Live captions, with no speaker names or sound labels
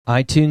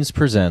iTunes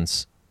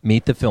presents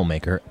Meet the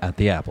Filmmaker at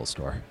the Apple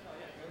Store.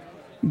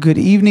 Good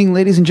evening,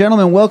 ladies and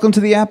gentlemen. Welcome to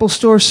the Apple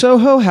Store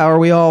Soho. How are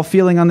we all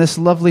feeling on this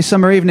lovely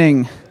summer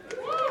evening?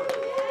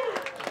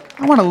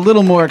 I want a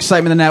little more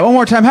excitement than that. One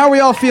more time. How are we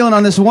all feeling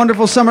on this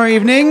wonderful summer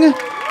evening?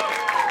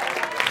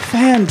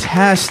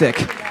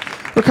 Fantastic.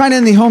 We're kind of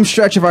in the home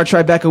stretch of our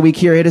Tribeca week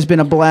here. It has been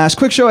a blast.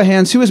 Quick show of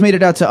hands. Who has made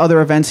it out to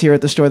other events here at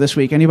the store this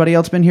week? Anybody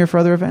else been here for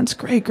other events?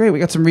 Great. We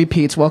got some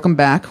repeats. Welcome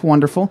back.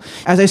 Wonderful.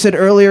 As I said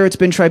earlier, it's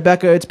been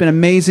Tribeca. It's been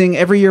amazing.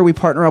 Every year we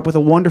partner up with a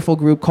wonderful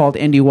group called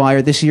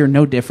IndieWire. This year,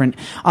 no different.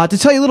 To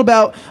tell you a little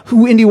about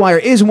who IndieWire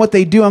is and what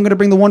they do, I'm going to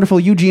bring the wonderful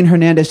Eugene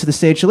Hernandez to the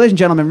stage. So, ladies and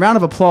gentlemen, round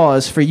of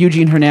applause for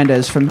Eugene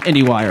Hernandez from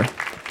IndieWire.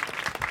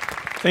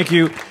 Thank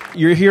you.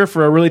 You're here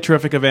for a really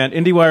terrific event.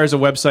 IndieWire is a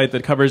website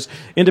that covers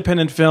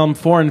independent film,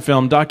 foreign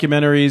film,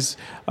 documentaries.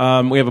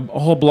 We have a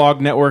whole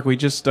blog network. We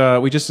just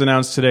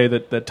announced today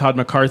that Todd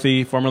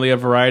McCarthy, formerly of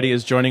Variety,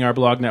 is joining our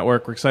blog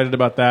network. We're excited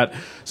about that.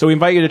 So we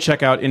invite you to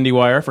check out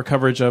IndieWire for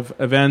coverage of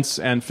events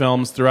and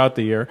films throughout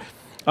the year.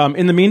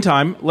 In the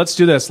meantime, let's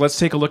do this. Let's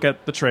take a look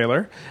at the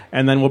trailer,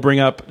 and then we'll bring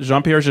up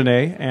Jean-Pierre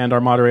Jeunet and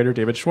our moderator,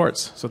 David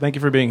Schwartz. So thank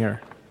you for being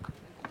here.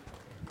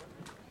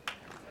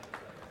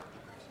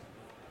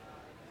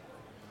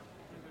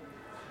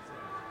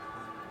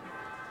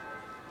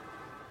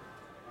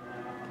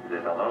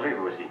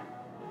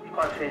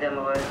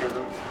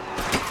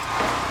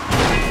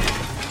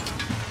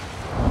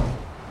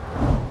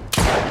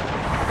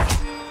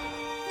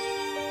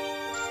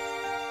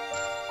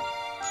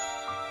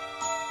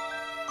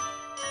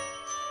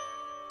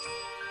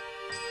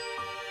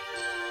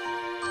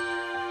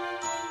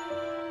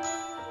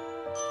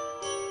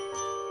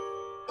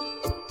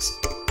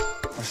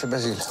 C'est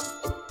Basile.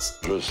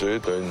 Je sais,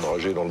 t'as une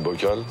dragée dans le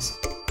bocal.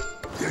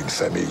 Il y a une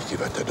famille qui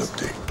va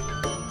t'adopter.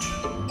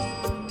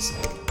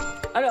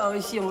 Alors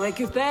ici on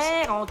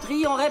récupère, on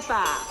trie, on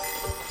répare.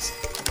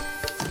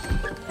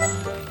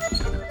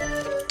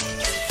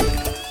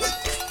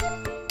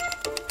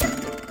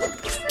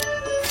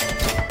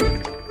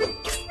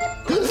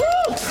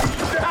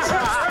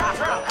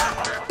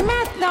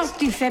 Maintenant que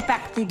tu fais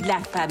partie de la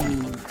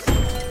famille.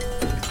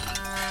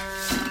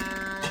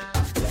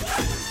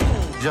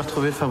 J'ai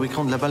retrouvé le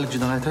fabricant de la balle que j'ai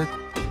dans la tête.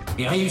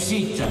 Et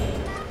réussite,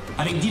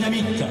 avec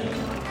dynamite.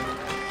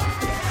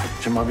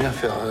 J'aimerais bien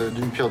faire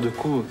d'une pierre deux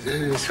coups.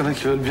 Est-ce qu'il y en a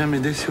qui veulent bien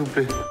m'aider, s'il vous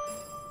plaît?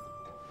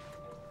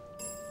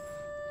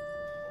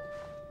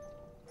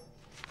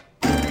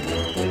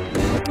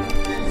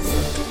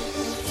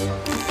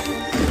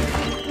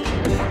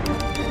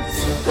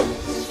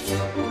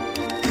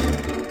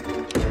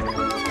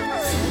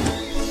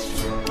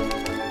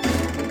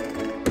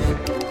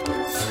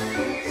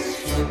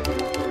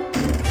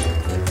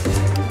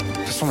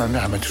 Ma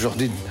mère m'a toujours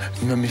dit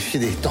de me méfier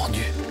des tordus.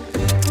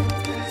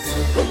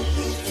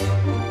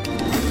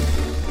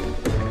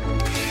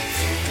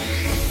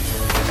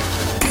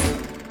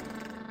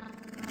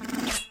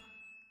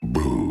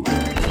 Bouh.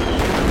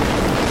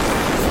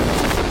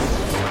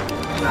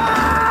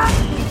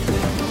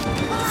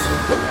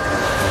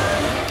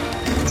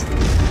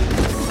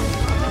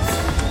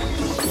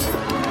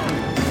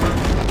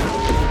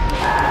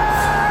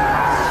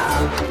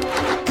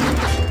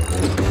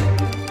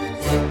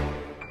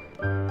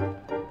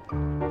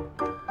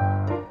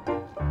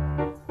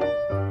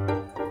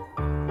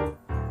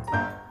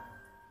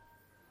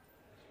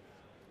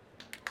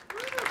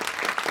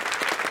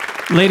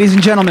 Ladies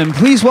and gentlemen,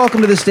 please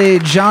welcome to the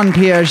stage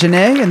Jean-Pierre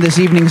Jeunet and this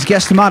evening's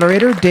guest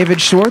moderator,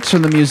 David Schwartz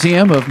from the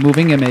Museum of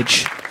Moving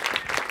Image.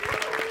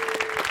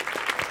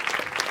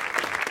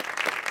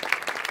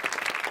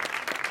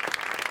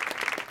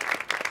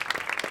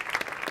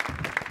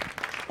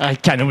 I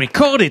can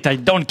record it, I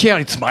don't care,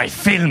 it's my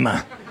film.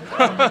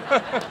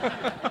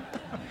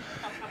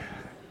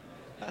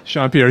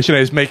 Jean-Pierre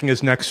Jeunet is making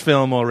his next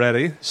film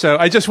already. So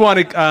I just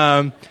want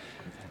to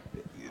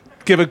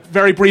give a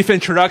very brief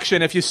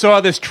introduction. If you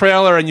saw this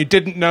trailer and you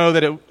didn't know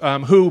that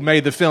who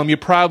made the film, you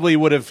probably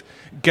would have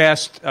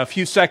guessed a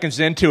few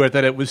seconds into it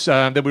that it was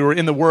that we were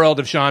in the world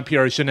of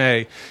Jean-Pierre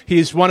Jeunet.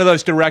 He's one of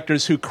those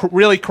directors who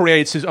really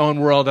creates his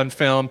own world on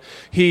film.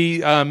 He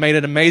made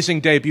an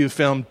amazing debut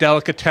film,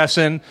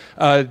 Delicatessen,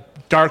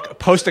 dark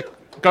post.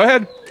 Go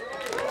ahead.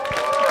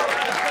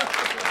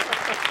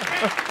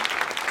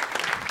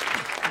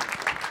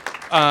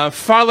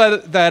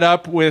 Followed that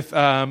up with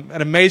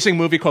an amazing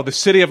movie called The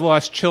City of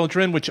Lost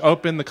Children, which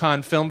opened the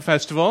Cannes Film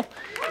Festival.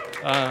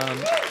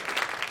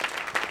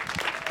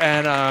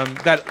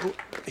 That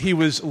he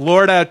was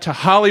lured out to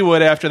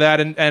Hollywood after that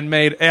and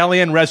made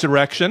Alien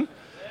Resurrection.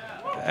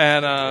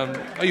 And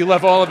you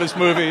love all of his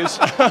movies.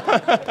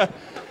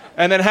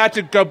 And then had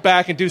to go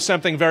back and do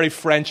something very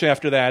French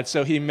after that.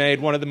 So he made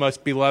one of the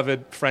most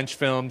beloved French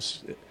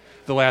films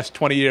the last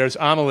 20 years,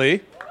 Amélie.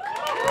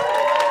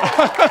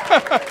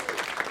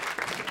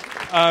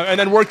 And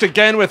then worked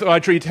again with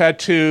Audrey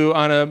Tautou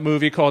on a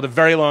movie called A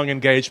Very Long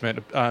Engagement.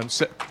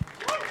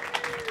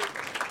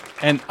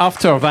 And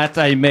after that,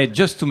 I made,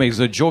 just to make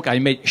the joke, I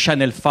made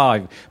Channel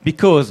 5.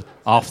 Because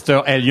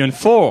after Alien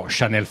 4,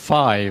 Channel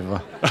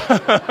 5.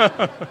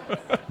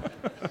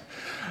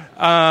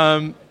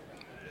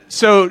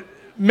 So,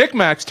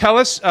 Micmacs, tell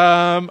us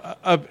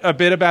a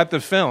bit about the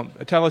film.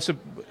 Tell us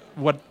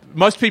what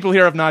most people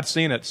here have not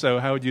seen it. So,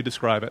 how would you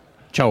describe it?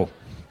 Ciao.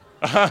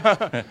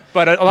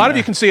 But a lot of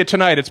you can see it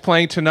tonight. It's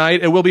playing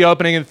tonight. It will be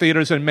opening in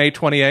theaters on May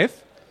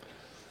 28th.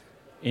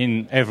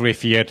 In every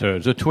theater,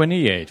 the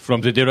 28th,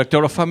 from the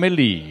director of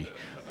Amélie.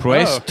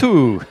 Press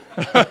 2.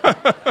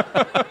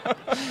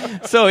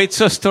 So it's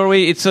a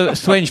story, it's a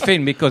strange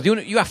film, because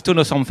you have to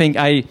know something.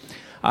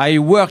 I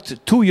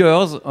worked 2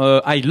 years,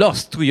 I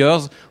lost 2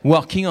 years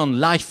working on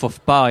Life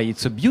of Pi.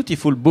 It's a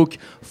beautiful book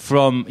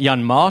from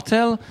Jan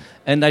Martel,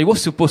 and I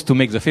was supposed to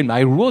make the film.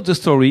 I wrote the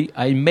story,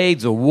 I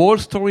made the whole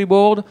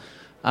storyboard,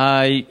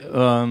 I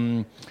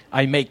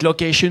make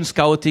location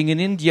scouting in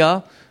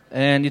India,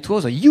 and it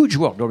was a huge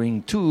work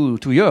during 2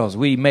 years.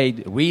 We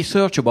made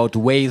research about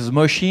Waze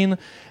machine,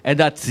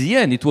 and at the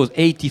end it was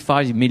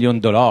 $85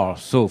 million.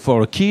 So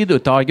for a kid, a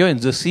tiger in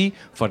the sea,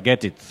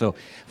 forget it. So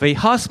they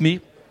asked me,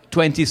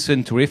 20th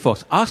Century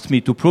Fox asked me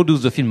to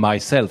produce the film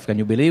myself. Can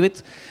you believe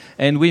it?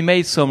 And we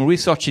made some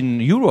research in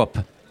Europe,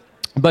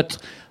 but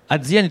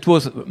at the end it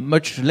was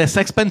much less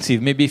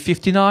expensive, maybe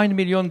 59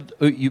 million,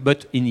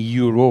 but in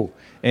euro.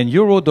 And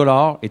euro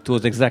dollar, it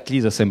was exactly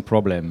the same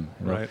problem.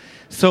 Right.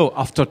 So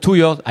after 2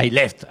 years, I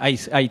left.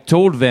 I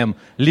told them,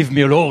 leave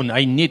me alone.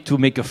 I need to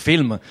make a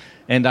film.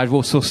 And I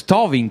was so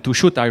starving to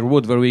shoot. I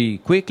wrote very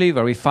quickly,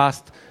 very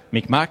fast,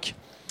 Micmac,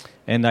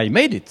 and I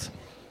made it.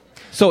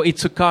 So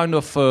it's a kind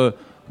of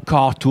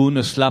cartoon,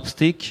 a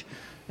slapstick,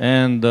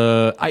 and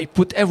I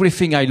put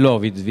everything I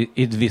love in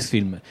this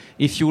film.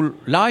 If you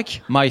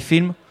like my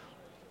film,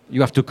 you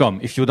have to come.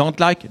 If you don't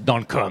like,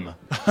 don't come.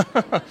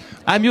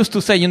 I'm used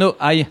to say,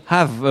 I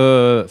have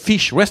a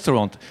fish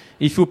restaurant.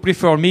 If you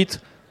prefer meat,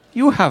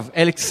 you have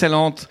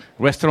excellent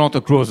restaurant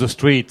across the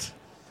street.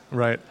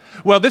 Right.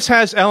 Well, this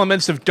has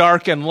elements of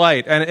dark and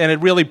light, and it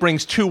really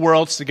brings two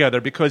worlds together,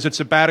 because it's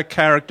about a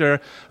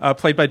character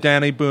played by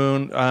Danny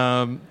Boone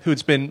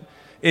who's been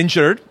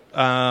injured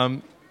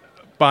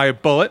by a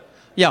bullet.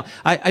 Yeah,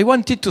 I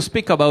wanted to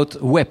speak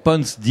about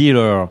weapons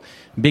dealer,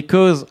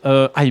 because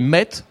I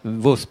met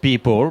those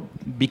people,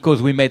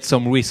 because we made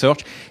some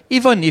research.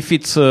 Even if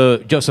it's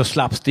just a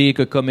slapstick,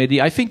 a comedy,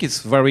 I think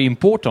it's very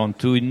important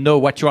to know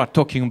what you are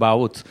talking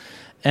about.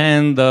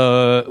 And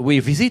we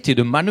visited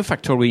a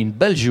manufactory in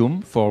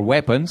Belgium for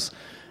weapons,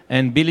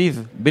 and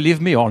believe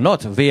me or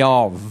not, they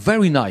are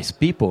very nice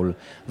people.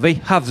 They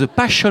have the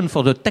passion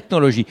for the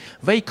technology.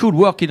 They could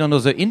work in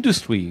another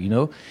industry,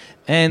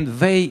 and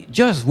they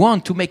just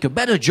want to make a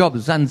better job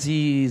than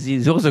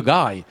the other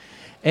guy.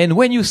 And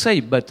when you say,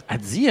 but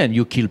at the end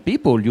you kill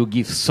people, you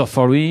give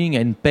suffering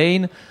and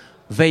pain,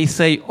 they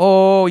say,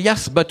 oh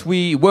yes, but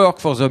we work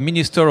for the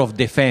Minister of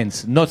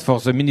Defense, not for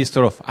the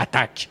Minister of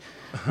Attack.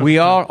 We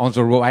are on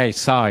the right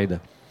side.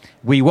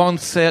 We don't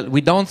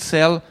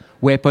sell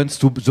weapons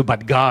to the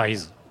bad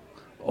guys.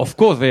 Of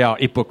course they are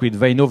hypocrites.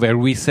 They know they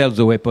resell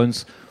the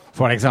weapons,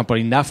 for example,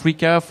 in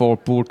Africa, for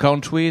poor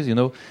countries,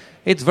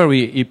 It's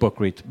very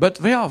hypocrite, but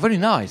they are very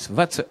nice.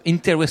 That's an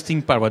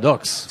interesting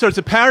paradox. So it's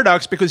a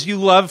paradox because you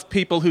love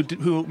people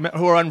who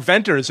are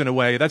inventors in a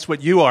way. That's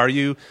what you are.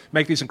 You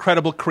make these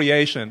incredible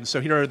creations.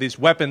 So here are these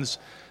weapons.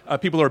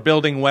 People are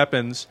building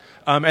weapons.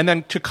 And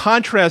then to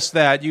contrast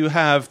that, you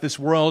have this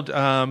world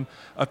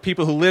of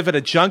people who live at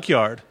a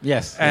junkyard.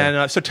 Yes.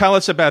 And so tell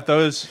us about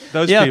those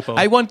people.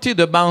 I wanted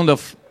a band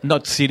of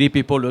not silly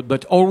people,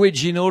 but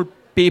original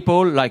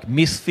people like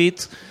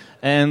Misfits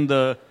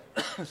and...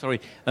 sorry.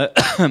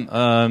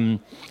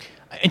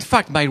 In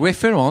fact, my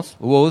reference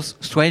was,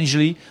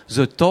 strangely,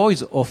 the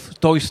toys of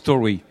Toy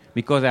Story,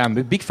 because I'm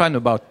a big fan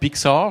about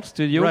Pixar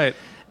Studio. Right.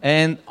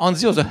 And on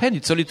the other hand,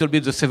 it's a little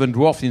bit the Seven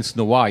Dwarfs in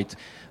Snow White.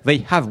 They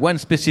have one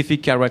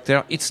specific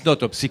character. It's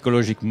not a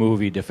psychological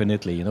movie,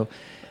 definitely,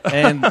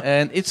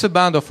 and it's a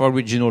band of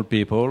original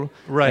people.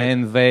 Right.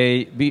 And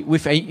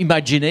with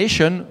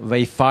imagination,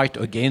 they fight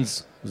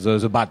against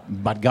the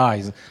bad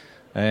guys.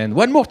 And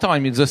one more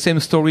time, it's the same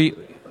story.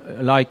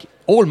 Like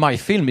all my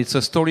film, it's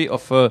a story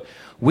of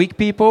weak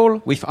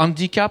people with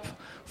handicap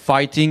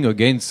fighting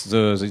against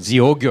the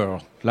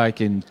ogre,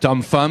 like in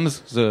Tom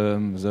Thumb's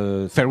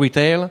the fairy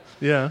tale.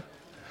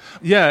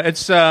 Yeah,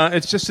 it's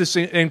just this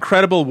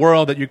incredible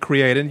world that you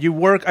create, and you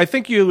work. I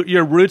think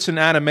your roots in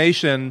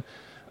animation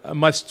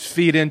must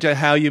feed into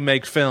how you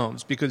make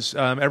films, because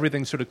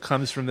everything sort of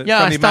comes from the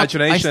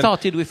imagination. I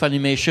started with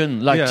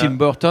animation like Tim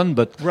Burton,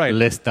 but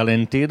less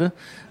talented.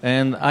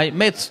 And I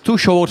made 2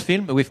 short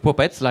films with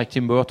puppets like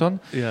Tim Burton.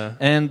 Yeah.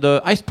 And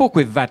I spoke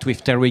with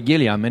Terry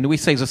Gilliam, and we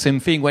say the same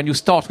thing. When you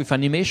start with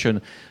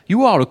animation,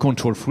 you are a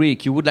control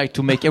freak. You would like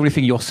to make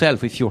everything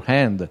yourself with your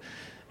hand.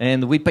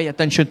 And we pay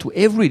attention to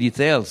every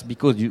details,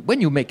 because when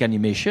you make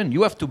animation,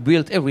 you have to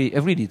build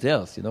every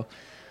details,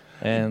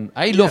 And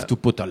I love to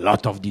put a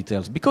lot of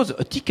details, because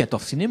a ticket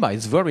of cinema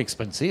is very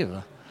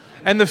expensive.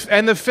 And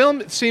the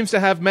film seems to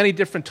have many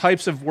different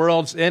types of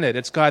worlds in it.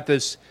 It's got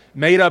this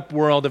made-up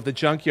world of the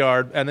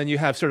junkyard, and then you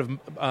have sort of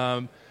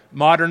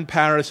modern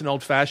Paris and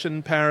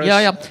old-fashioned Paris?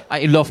 Yeah.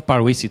 I love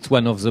Paris. It's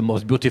one of the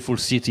most beautiful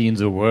cities in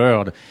the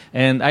world.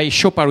 And I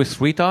show Paris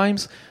 3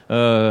 times.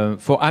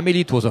 For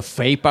Amélie, it was a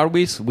fake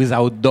Paris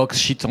without dog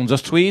shit on the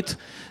street.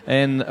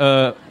 And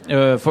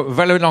for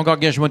Very Long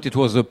Engagement, it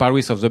was the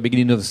Paris of the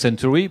beginning of the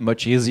century,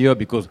 much easier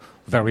because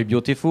very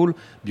beautiful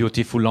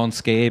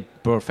landscape,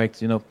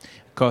 perfect,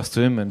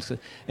 costume.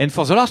 And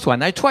for the last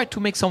one, I tried to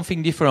make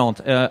something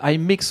different. I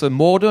mix a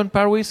modern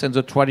Paris and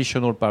the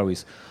traditional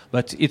Paris.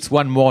 But it's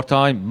one more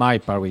time my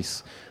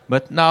Paris.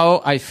 But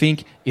now I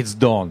think it's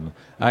done.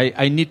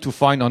 I need to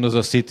find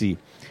another city.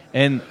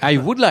 And I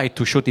would like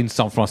to shoot in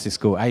San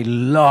Francisco. I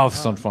love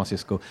San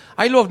Francisco.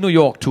 I love New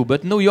York too,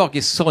 but New York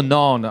is so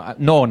known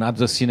at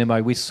the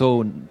cinema. We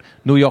saw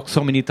New York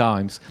so many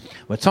times.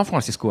 But San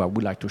Francisco, I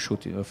would like to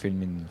shoot a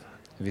film in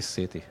this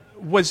city.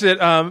 Was it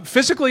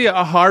physically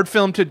a hard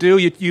film to do?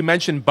 You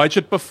mentioned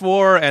budget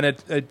before, and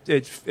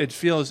it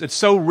feels it's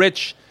so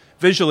rich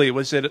visually.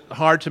 Was it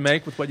hard to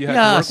make with what you had to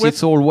work with? Yes,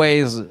 it's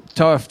always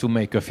tough to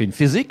make a film.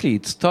 Physically,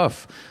 it's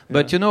tough.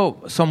 But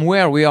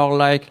somewhere we are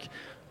like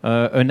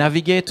a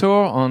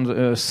navigator,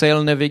 a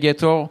sail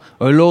navigator,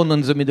 alone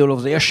in the middle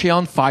of the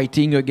ocean,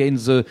 fighting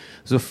against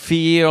the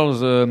fear.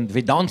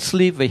 They don't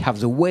sleep. They have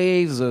the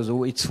waves.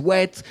 It's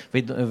wet.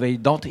 They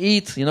don't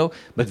eat.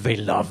 But they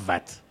love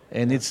that.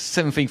 And it's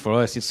the same thing for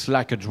us. It's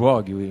like a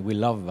drug. We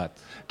love that.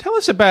 Tell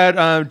us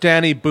about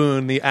Danny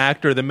Boone, the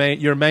actor,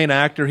 your main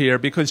actor here,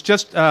 because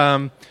just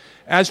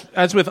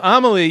as with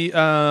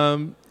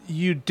Amélie,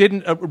 you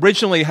didn't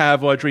originally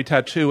have Audrey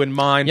Tautou in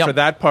mind for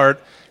that part.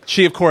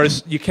 She, of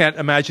course, you can't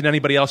imagine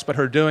anybody else but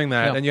her doing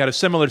that, and you had a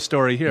similar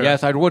story here.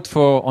 Yes, I wrote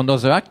for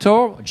another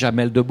actor,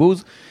 Jamel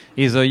Debbouze.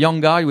 He's a young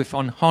guy with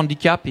an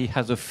handicap. He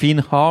has a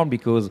thin arm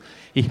because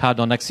he had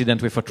an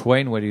accident with a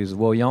train when he was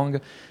very young.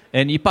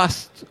 And he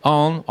passed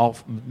on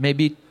of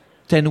maybe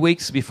 10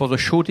 weeks before the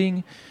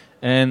shooting.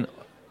 And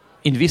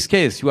in this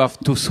case, you have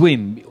to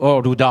swim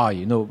or to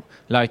die,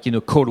 like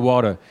in cold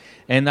water.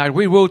 And I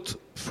rewrote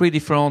 3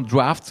 different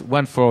drafts,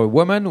 one for a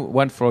woman,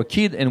 one for a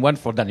kid, and one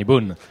for Danny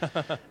Boone.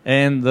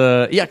 And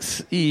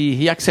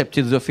he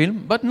accepted the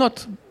film, but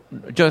not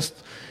just...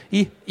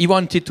 He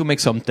wanted to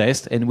make some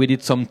tests, and we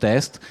did some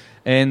tests.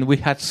 And we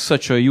had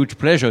such a huge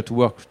pleasure to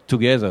work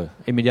together.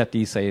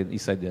 Immediately he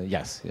said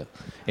yes. Yeah.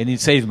 And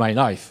it saved my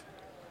life.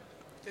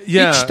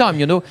 Yeah. Each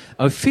time,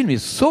 a film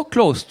is so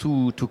close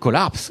to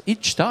collapse.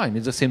 Each time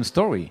it's the same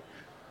story.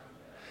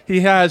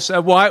 He has.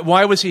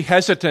 Why was he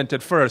hesitant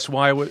at first?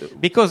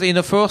 Because in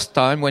the first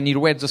time when he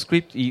read the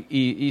script,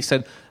 he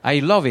said, "I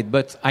love it,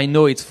 but I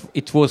know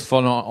it was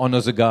for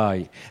another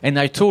guy." And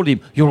I told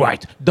him, "You're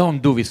right.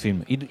 Don't do this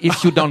film.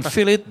 If you don't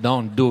feel it,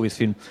 don't do this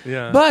film."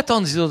 Yeah. But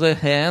on the other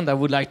hand, I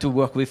would like to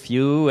work with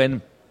you,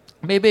 and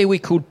maybe we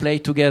could play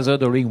together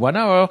during 1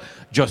 hour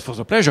just for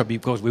the pleasure,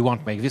 because we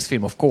won't make this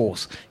film, of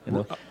course.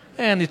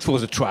 And it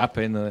was a trap,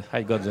 and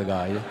I got the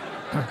guy.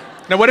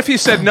 Now, what if he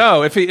said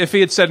no? If he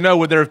had said no,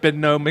 would there have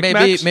been no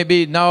mix-max?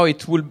 Maybe now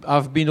it would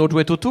have been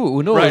Audrey Tautou.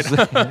 Who knows?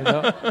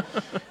 Right.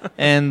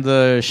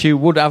 And she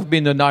would have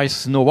been a nice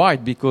Snow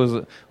White,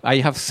 because I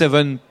have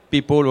 7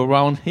 people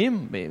around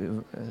him. Maybe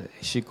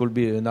she could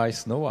be a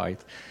nice Snow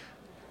White.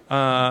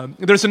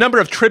 There's a number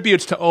of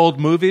tributes to old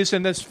movies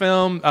in this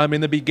film.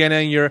 In the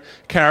beginning, your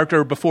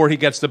character, before he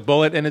gets the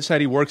bullet in his head,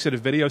 he works at a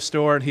video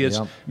store, and he has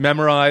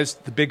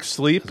memorized The Big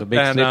Sleep. The Big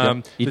Sleep,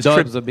 yeah. He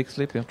does The Big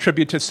Sleep, yeah.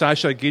 Tribute to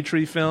Sacha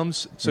Guitry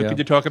films. So could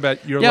you talk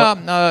about your...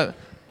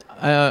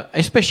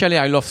 Especially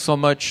I love so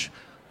much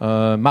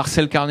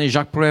Marcel Carné,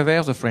 Jacques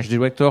Prévert, the French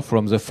director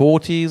from the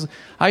 40s.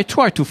 I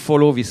try to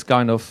follow this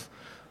kind of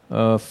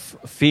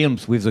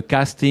films with the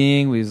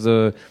casting, with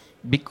the...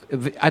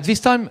 At this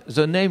time,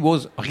 the name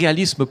was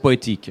Réalisme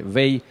Poétique.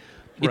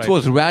 It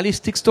was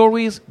realistic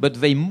stories, but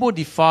they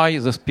modify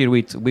the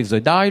spirit with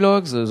the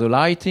dialogues, the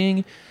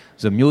lighting,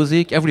 the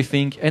music,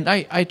 everything. And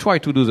I try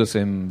to do the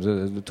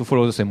same, to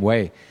follow the same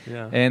way.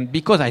 Yeah. And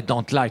because I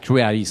don't like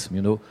realism,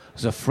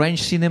 the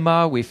French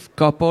cinema with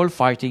couple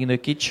fighting in the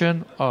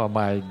kitchen, oh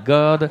my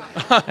God.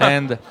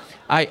 And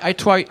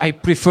I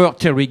prefer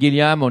Terry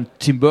Gilliam or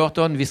Tim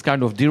Burton, this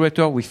kind of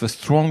director with a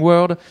strong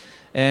word.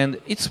 And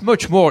it's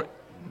much more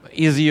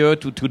easier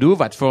to do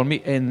that for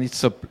me, and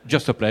it's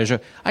just a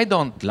pleasure. I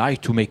don't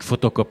like to make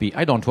photocopy.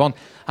 I don't want.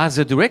 As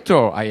a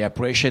director, I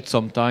appreciate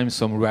sometimes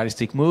some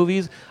realistic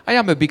movies. I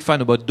am a big fan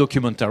about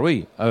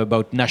documentary,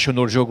 about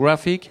National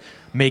Geographic,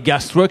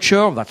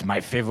 Megastructure, that's my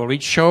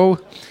favorite show.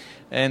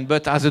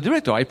 But as a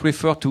director, I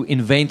prefer to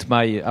invent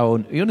my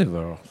own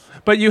universe.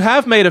 But you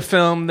have made a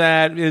film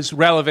that is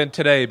relevant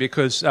today,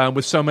 because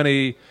with so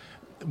many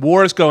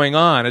wars going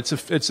on, it's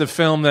a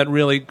film that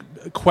really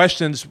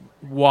questions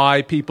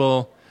why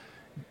people...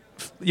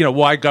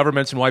 why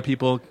governments and why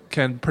people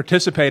can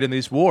participate in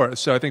these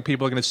wars. So I think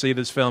people are going to see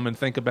this film and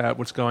think about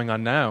what's going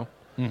on now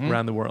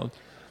around the world.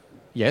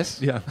 Yes.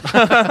 Yeah.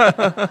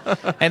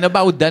 And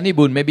about Danny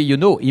Boone, maybe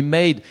he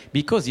made,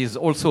 because he's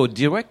also a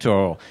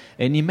director,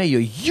 and he made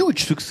a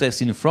huge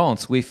success in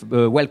France with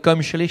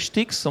Welcome Shelley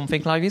Sticks,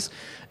 something like this.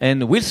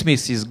 And Will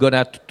Smith is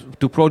going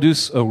to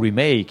produce a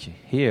remake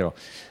here.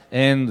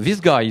 And this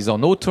guy is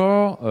an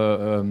author,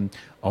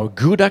 a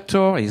good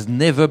actor. He's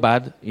never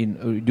bad.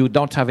 You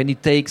don't have any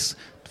takes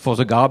for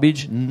the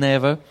garbage,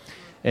 never.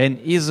 And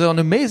he's an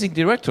amazing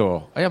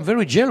director. I am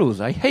very jealous.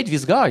 I hate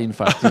this guy, in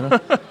fact.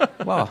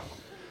 Wow.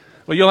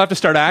 Well, you'll have to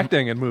start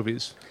acting in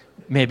movies.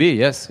 Maybe,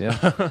 yes. Yeah.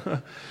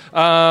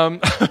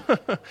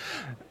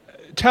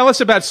 Tell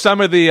us about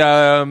some of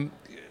the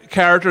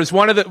characters.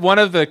 One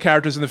of the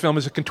characters in the film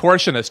is a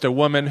contortionist, a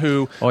woman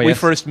who we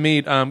first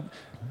meet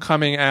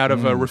coming out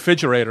of a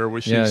refrigerator where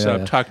she's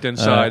tucked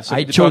inside. So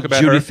I chose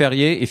Julie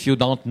Ferrier. If you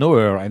don't know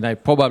her, and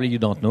you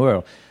don't know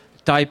her,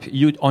 type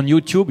on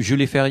YouTube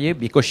Julie Ferrier,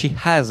 because she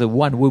has a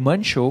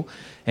one-woman show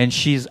and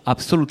she's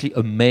absolutely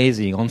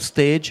amazing. On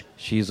stage,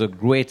 she's a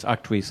great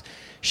actress.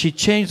 She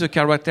changed the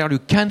character. You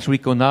can't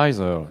recognize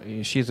her.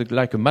 She's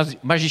like a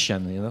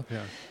magician, you know.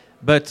 Yeah.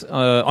 But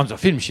on the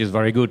film, she's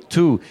very good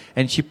too.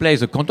 And she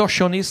plays a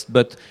contortionist,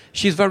 but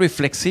she's very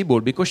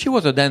flexible because she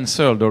was a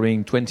dancer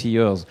during 20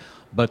 years.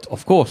 But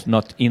of course,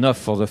 not enough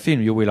for the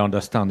film. You will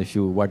understand if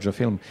you watch the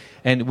film.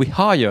 And we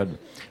hired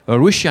a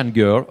Russian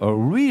girl, a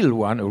real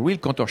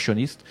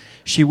contortionist.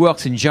 She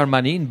works in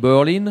Germany, in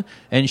Berlin,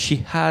 and she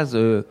has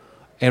a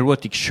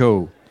erotic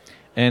show.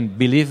 And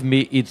believe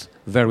me, it's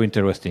very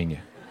interesting.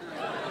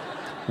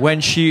 When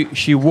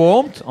she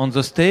warmed on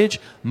the stage,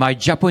 my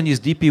Japanese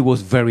DP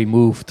was very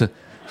moved.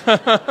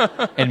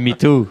 And me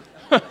too.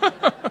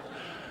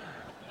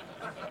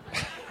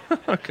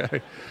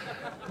 Okay.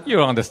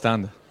 You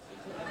understand.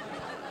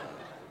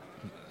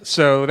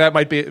 So that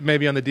might be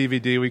maybe on the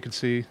DVD we could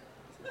see.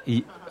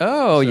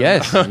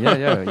 Yes.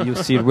 Yeah. You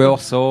see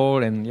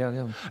rehearsal and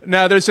yeah.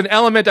 Now there's an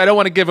element, I don't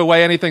want to give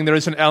away anything, there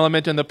is an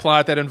element in the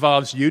plot that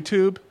involves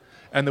YouTube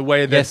and the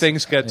way that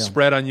things get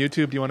spread on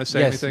YouTube. Do you want to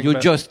say anything? You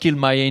just killed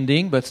my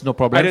ending, but no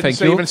problem. I didn't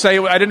Thank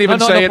you. I didn't even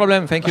say no it.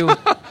 problem. Thank you.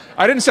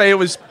 I didn't say it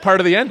was part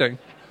of the ending.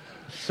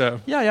 So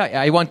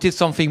I wanted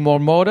something more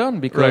modern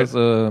because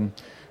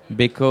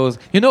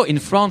in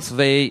France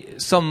a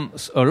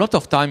lot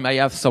of time I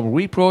have some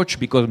reproach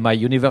because my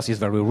universe is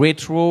very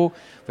retro,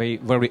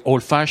 very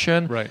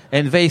old-fashioned,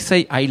 and they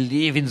say I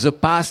live in the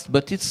past,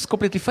 but it's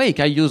completely fake.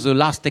 I use the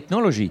last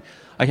technology.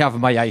 I have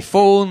my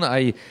iPhone.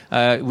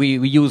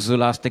 We use the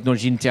last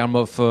technology in terms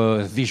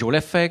of visual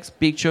effects,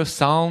 picture,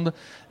 sound,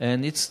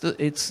 and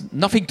it's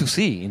nothing to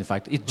see. In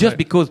fact, it's just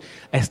because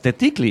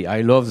aesthetically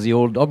I love the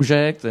old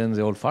object and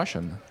the old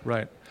fashion.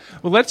 Right.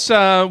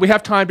 Well, we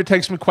have time to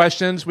take some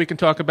questions. We can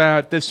talk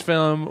about this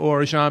film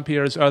or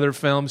Jean-Pierre's other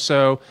films.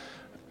 So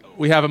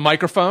we have a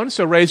microphone.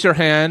 So raise your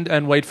hand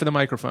and wait for the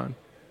microphone.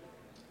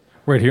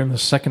 Right here in the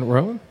second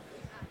row.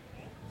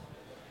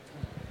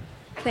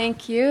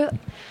 Thank you.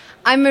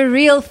 I'm a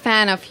real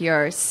fan of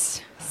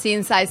yours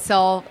since I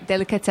saw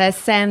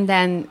Delicatessen,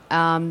 then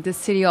The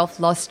City of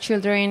Lost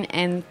Children,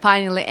 and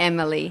finally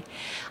Emily.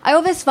 I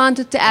always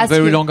wanted to ask you...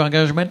 Very long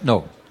engagement?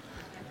 No.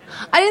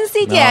 I didn't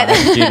see it yet,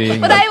 I'm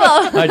kidding. but I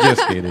will. I'm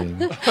just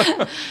kidding.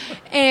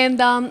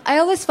 And I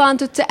always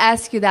wanted to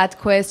ask you that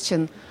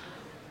question.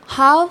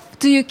 How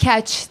do you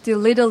catch the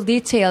little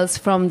details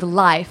from the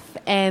life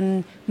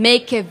and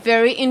make a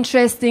very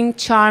interesting,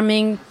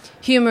 charming,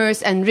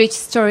 humorous, and rich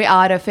story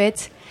out of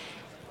it?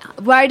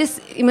 Where this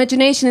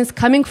imagination is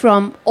coming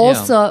from.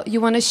 Also,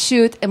 you want to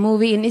shoot a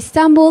movie in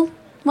Istanbul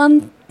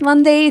one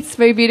day. It's a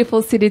very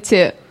beautiful city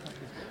too.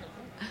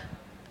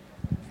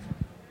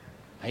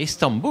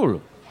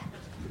 Istanbul?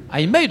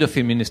 I made a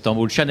film in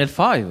Istanbul, Channel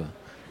 5.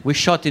 We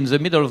shot in the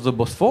middle of the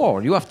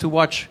Bosphore. You have to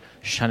watch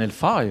Channel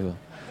 5.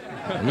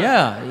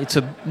 It's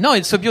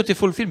a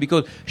beautiful film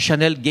because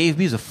Chanel gave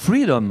me the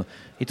freedom.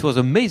 It was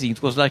amazing.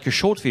 It was like a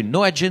short film.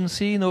 No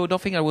agency,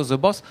 nothing. I was the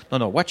boss.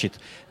 No, watch it.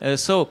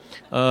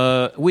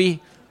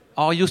 We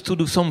are used to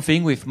do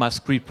something with my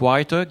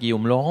scriptwriter,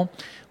 Guillaume Laurent.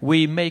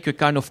 We make a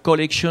kind of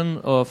collection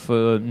of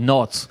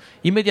notes.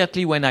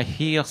 Immediately when I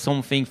hear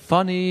something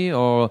funny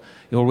or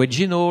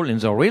original in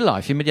the real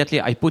life,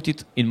 immediately I put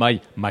it in my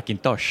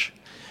Macintosh.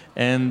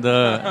 And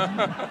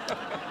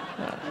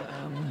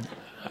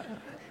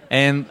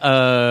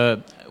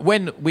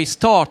when we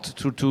start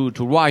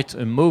to write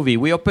a movie,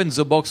 we open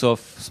the box of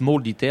small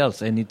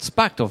details, and it's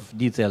packed of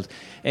details.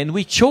 And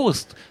we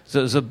chose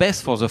the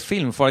best for the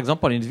film. For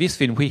example, in this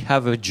film, we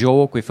have a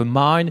joke with a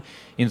mine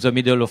in the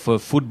middle of a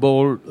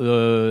football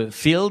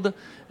field,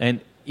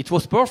 and it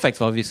was perfect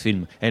for this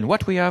film. And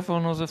what we have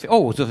on other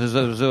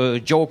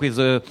the joke with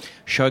the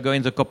sugar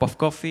in the cup of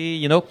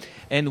coffee,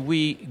 And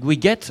we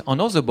get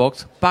another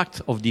box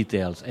packed of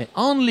details. And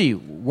only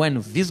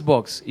when this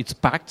box is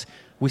packed,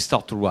 we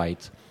start to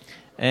write.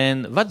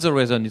 And that's the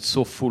reason it's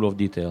so full of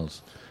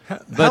details.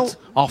 But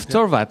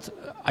after that,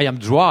 I am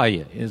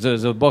dry.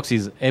 The box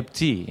is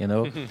empty,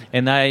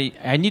 And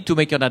I need to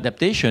make an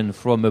adaptation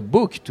from a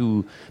book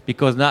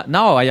because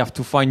now I have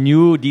to find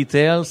new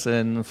details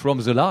and from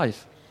the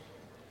life.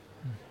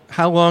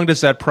 How long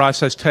does that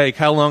process take?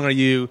 How long are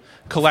you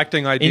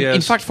collecting ideas?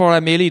 In fact, for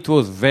Amélie, it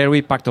was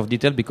very packed of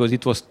detail because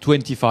it was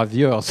 25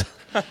 years.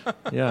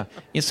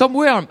 In some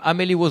way,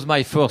 Amélie was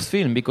my first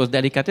film because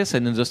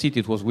Delicatessen in the City,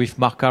 it was with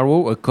Marc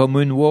Caro, a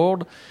common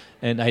word,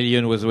 and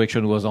Alien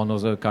Resurrection was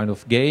another kind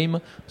of game.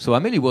 So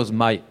Amélie was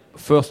my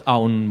first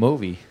own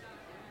movie.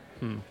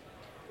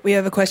 We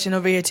have a question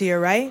over here to your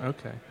right.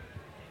 Okay.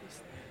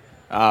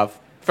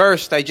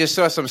 First, I just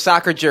saw some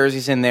soccer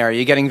jerseys in there. Are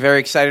you getting very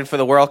excited for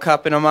the World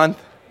Cup in a month?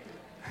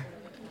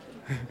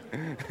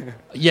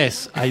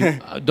 Yes,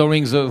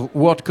 during the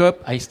World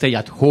Cup, I stay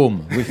at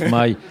home with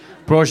my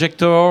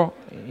projector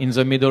in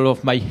the middle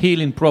of my hill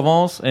in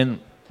Provence and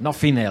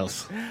nothing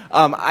else.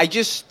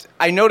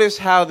 I noticed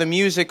how the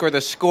music or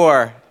the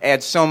score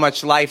adds so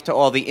much life to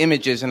all the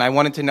images, and I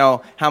wanted to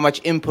know how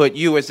much input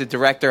you as the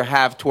director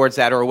have towards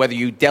that, or whether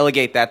you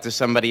delegate that to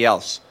somebody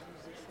else.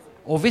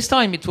 Well, this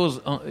time it was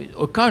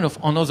a kind of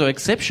another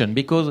exception,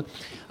 because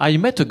I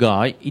met a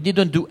guy, he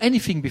didn't do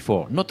anything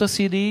before, not a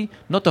CD,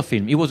 not a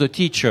film. He was a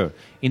teacher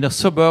in a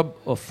suburb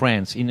of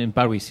France, in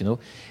Paris, you know.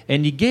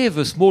 And he gave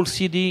a small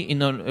CD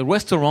in a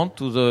restaurant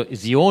to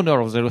the owner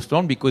of the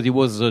restaurant, because he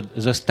was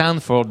the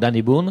stand for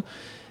Danny Boone.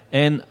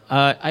 And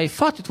I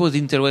thought it was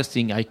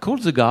interesting. I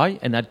called the guy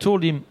and I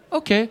told him,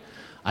 okay,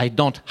 I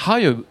don't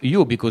hire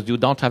you because you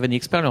don't have any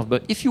experience,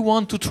 but if you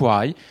want to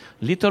try,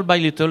 little by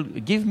little,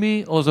 give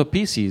me other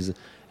pieces.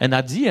 And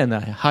at the end,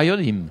 I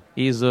hired him.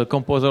 He's a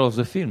composer of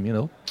the film, you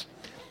know.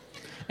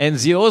 And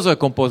the other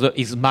composer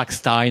is Max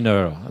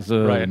Steiner,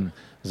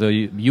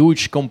 the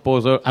huge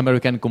composer,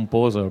 American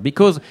composer.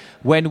 Because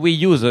when we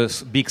use a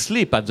big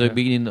sleep at the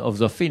beginning of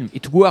the film,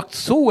 it worked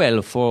so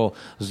well for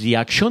the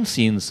action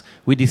scenes.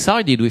 We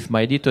decided with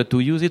my editor to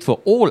use it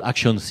for all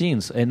action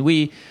scenes. And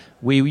we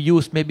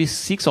used maybe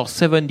 6 or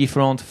 7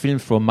 different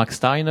films from Max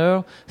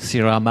Steiner,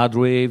 Sierra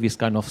Madre, this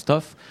kind of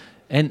stuff.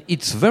 And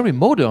it's very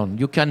modern.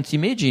 You can't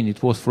imagine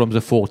it was from the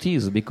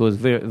 40s because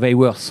they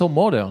were so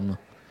modern.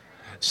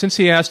 Since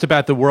he asked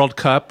about the World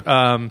Cup,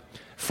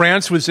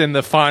 France was in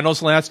the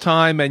finals last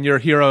time, and your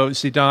hero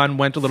Zidane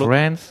went a little.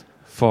 France?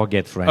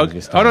 Forget France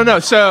this time. Oh, no.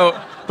 So,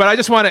 but I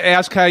just want to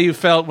ask how you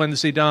felt when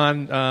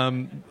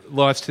Zidane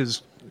lost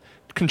his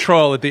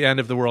control at the end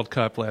of the World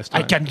Cup last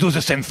time. I can do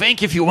the same thing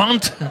if you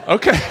want.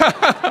 Okay.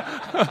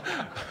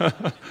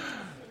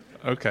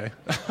 Okay.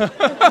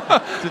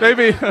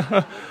 Maybe.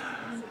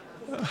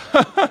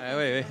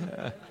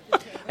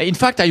 In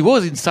fact, I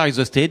was inside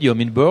the stadium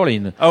in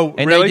Berlin. Oh,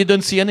 and really? I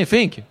didn't see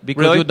anything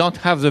because Really? you don't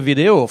have the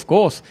video, of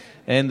course.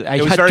 And I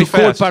It was had very to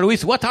call fast.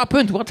 Paris. What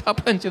happened? What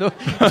happened? You know,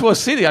 it was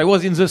silly. I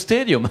was in the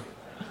stadium.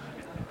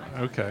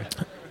 Okay.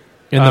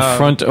 In the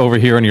front over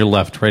here on your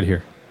left, right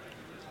here.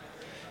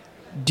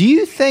 Do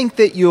you think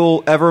that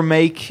you'll ever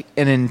make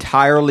an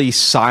entirely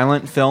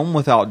silent film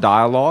without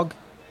dialogue?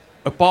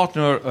 A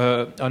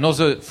partner,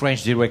 another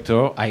French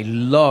director, I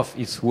love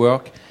his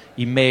work.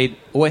 He made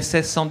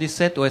OSS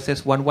 117,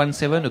 OSS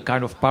 117, a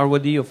kind of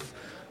parody of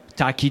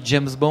tacky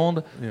James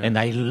Bond, and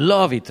I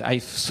love it. I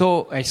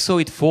saw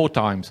it 4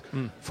 times.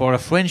 For a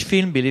French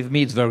film, believe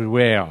me, it's very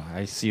rare.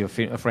 I see a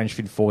French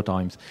film 4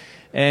 times.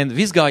 And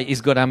this guy is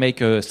going to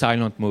make a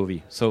silent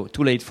movie, so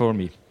too late for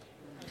me.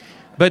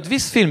 But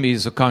this film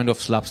is a kind of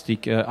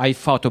slapstick. I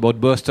thought about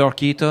Buster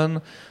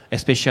Keaton,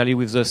 especially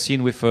with the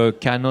scene with a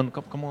cannon.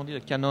 Comment on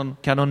dit?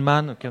 Cannon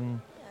man?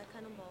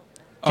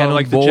 Cannonball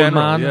like the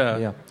general,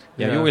 man? yeah.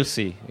 Yeah, you will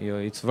see.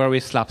 It's very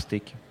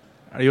slapstick.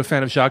 Are you a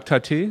fan of Jacques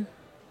Tati?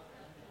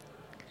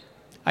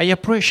 I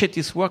appreciate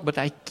his work, but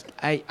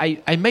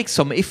I make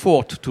some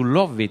effort to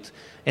love it,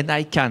 and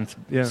I can't.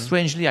 Yeah.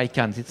 Strangely, I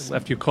can't. It's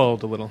left you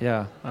cold a little.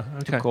 Yeah,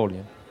 okay. too cold.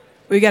 Yeah.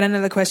 We got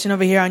another question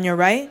over here on your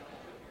right.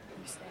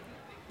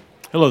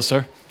 Hello,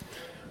 sir.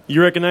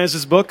 You recognize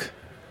this book?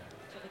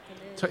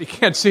 So you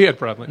can't see it,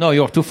 probably. No,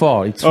 you're too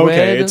far. It's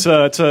okay.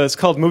 red. It's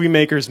called Movie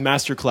Maker's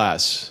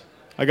Masterclass.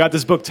 I got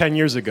this book 10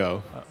 years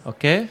ago.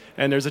 Okay.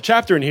 And there's a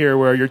chapter in here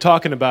where you're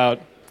talking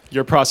about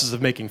your process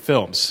of making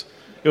films.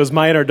 It was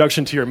my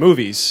introduction to your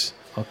movies.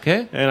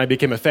 Okay. And I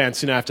became a fan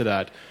soon after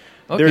that.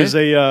 Okay. There's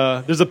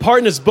a part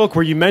in this book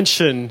where you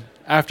mention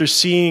after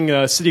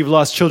seeing City of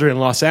Lost Children in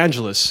Los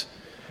Angeles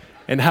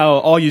and how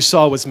all you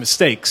saw was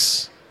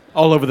mistakes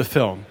all over the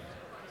film.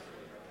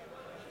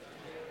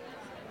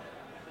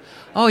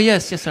 Oh,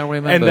 yes, I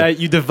remember. And that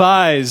you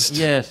devised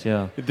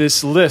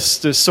this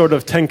list, this sort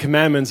of 10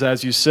 commandments,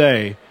 as you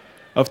say,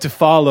 of to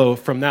follow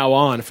from now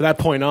on, from that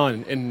point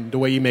on, in the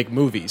way you make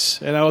movies.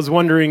 And I was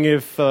wondering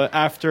if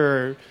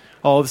after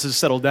all this is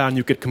settled down,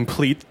 you could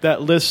complete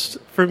that list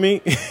for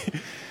me.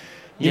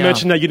 You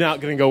mentioned that you're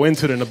not going to go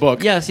into it in a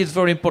book. Yes, it's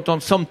very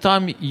important.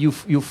 Sometimes you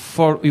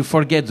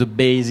forget the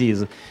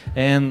bases.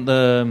 And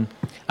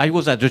I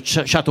was at the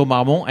Chateau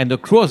Marmont, and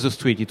across the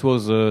street it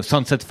was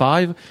Sunset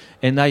 5,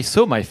 and I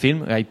saw my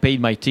film. I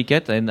paid my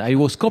ticket, and I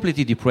was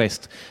completely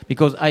depressed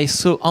because I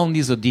saw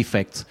only the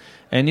defects.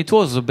 And it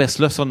was the best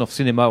lesson of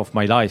cinema of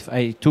my life.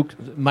 I took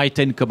my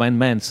 10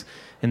 commandments,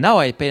 and now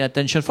I pay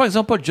attention. For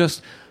example,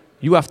 just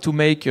you have to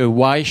make a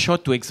wide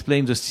shot to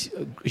explain the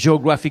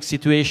geographic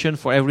situation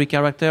for every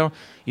character.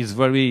 It's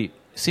very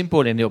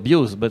simple and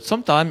obvious, but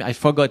sometimes I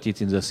forgot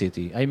it in the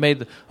city. I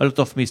made a lot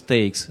of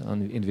mistakes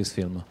in this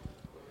film.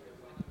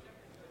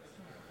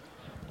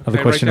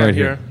 Another question right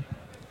here.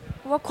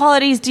 What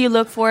qualities do you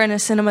look for in a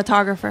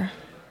cinematographer?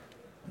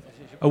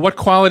 What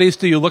qualities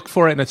do you look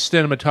for in a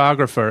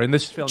cinematographer in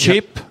this film?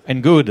 Cheap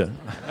and good.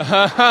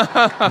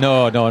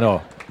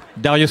 No.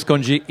 Darius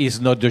Khondji is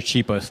not the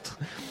cheapest.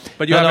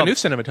 But you have a new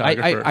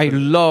cinematographer. I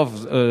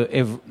love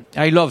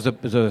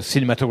the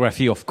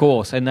cinematography, of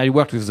course, and I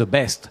worked with the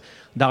best.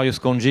 Darius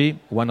Khondji,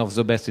 one of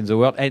the best in the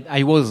world, and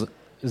I was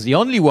the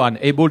only one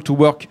able to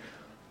work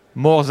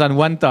more than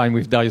one time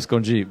with Darius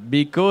Khondji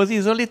because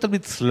he's a little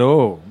bit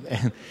slow.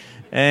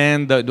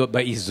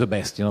 But he's the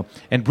best, you know.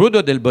 And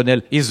Bruno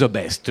Delbonnel is the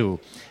best too.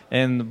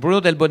 And Bruno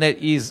Delbonnel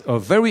is a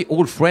very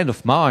old friend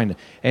of mine.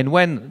 And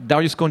when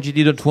Darius Khondji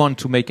didn't want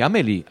to make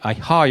Amélie, I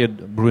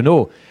hired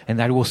Bruno,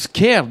 and I was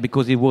scared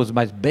because he was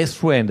my best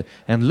friend.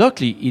 And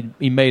luckily,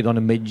 he made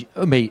an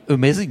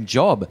amazing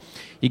job.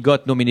 He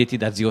got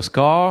nominated at the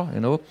Oscar,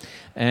 you know,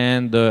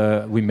 and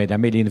we made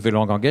Amélie in Very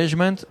Long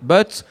Engagement.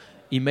 But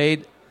he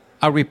made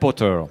Harry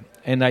Potter.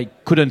 And I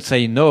couldn't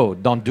say no,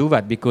 don't do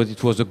that, because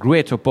it was a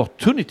great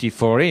opportunity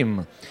for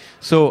him.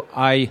 So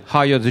I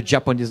hired the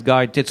Japanese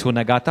guy Tetsuo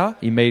Nagata.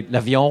 He made La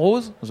Vie en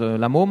Rose,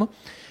 La Môme.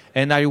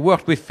 And I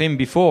worked with him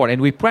before,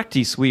 and we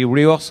practiced, we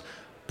rehearsed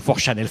for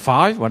Channel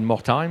 5 one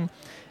more time.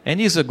 And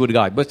he's a good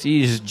guy, but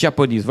he's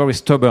Japanese, very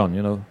stubborn,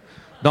 you know.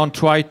 Don't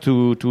try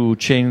to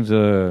change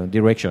the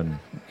direction.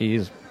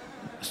 He's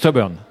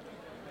stubborn.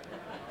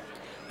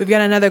 We've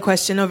got another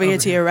question over here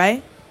to your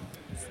right.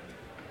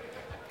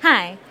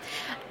 Hi.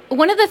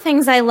 One of the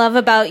things I love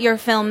about your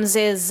films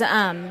is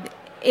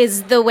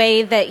the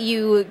way that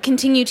you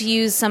continue to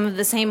use some of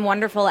the same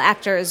wonderful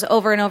actors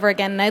over and over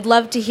again. And I'd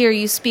love to hear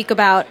you speak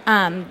about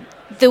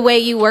the way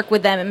you work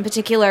with them, in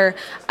particular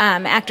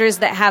actors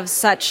that have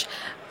such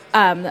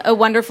a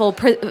wonderful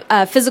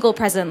physical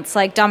presence,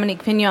 like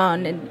Dominique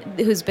Pignon,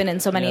 who's been in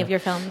so many of your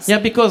films. Yeah,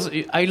 because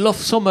I love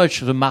so much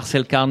the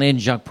Marcel Carné and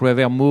Jacques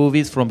Prévert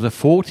movies from the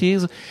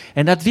 40s.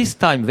 And at this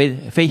time,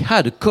 they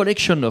had a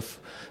collection of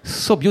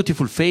so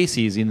beautiful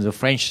faces in the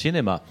French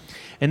cinema.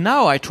 And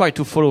now I try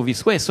to follow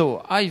this way.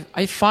 So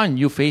I find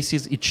new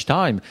faces each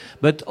time.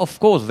 But of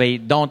course, they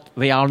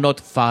are not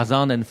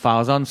Farzan and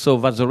Farzan. So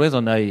that's the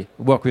reason I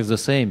work with the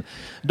same.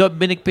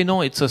 Dominique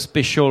Pignon, it's a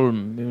special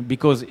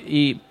because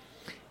he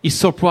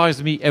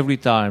surprised me every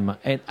time.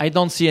 And I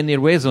don't see any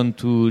reason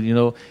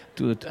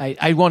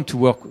I want to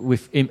work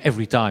with him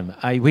every time.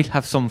 I will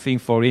have something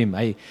for him.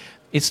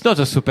 It's not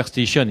a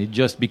superstition. It's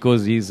just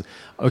because he's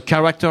a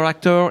character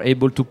actor,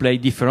 able to play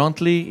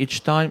differently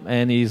each time,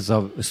 and he's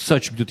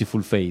such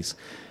beautiful face.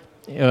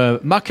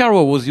 Mark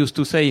Caro was used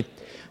to say,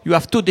 you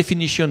have two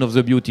definitions of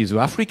the beauties, the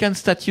African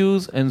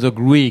statues and the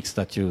Greek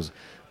statues.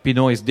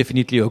 Pignon is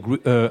definitely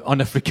an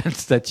African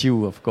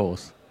statue, of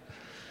course.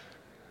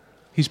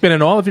 He's been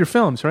in all of your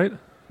films, right?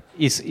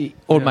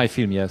 All my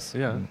films, yes.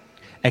 Yeah.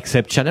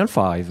 Except Channel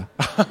 5.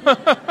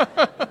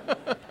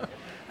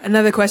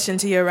 Another question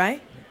to your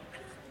right.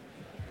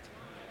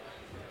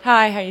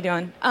 Hi, how you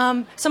doing?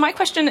 So my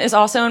question is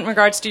also in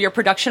regards to your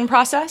production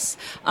process.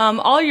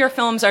 All your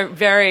films are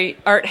very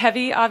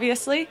art-heavy,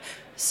 obviously.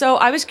 So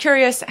I was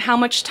curious how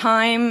much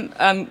time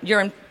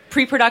you're in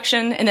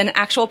pre-production and then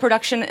actual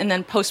production and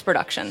then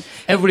post-production.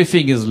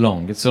 Everything is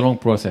long. It's a long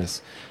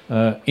process.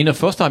 In the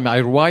first time, I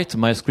write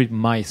my script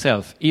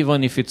myself,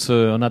 even if it's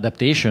an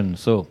adaptation.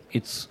 So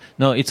it's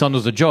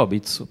another job.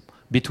 It's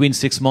between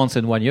 6 months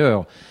and 1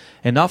 year.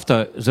 And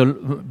after, the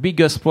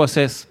biggest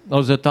process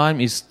all the time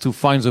is to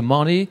find the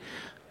money,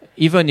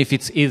 even if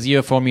it's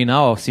easier for me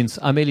now, since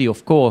Amélie,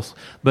 of course.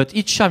 But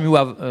each time you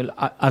have,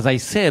 as I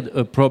said,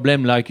 a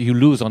problem like you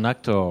lose an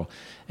actor,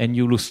 and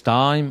you lose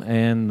time,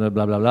 and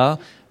blah, blah, blah.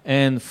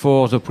 And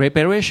for the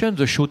preparation,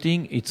 the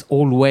shooting, it's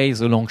always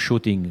a long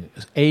shooting.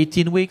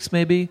 18 weeks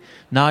maybe,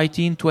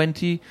 19,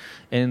 20,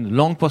 and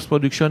long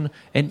post-production.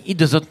 And it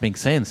doesn't make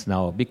sense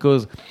now,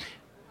 because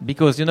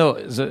you know,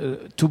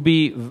 to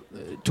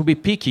be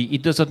picky,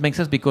 it doesn't make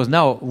sense, because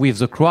now with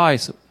the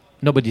price,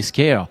 nobody's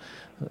scared.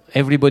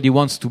 Everybody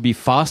wants to be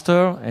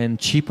faster and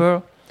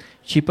cheaper,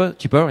 yeah.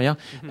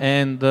 Mm-hmm.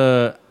 And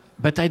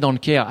but I don't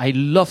care. I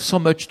love so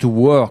much to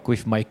work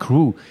with my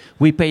crew.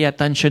 We pay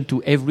attention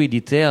to every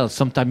detail.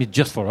 Sometimes it's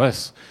just for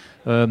us.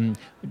 We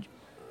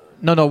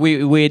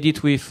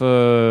edit with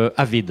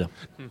Avid.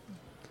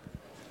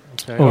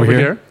 Okay, over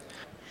here.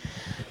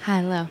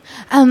 Hello.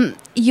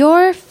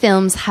 Your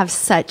films have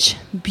such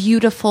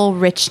beautiful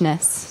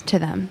richness to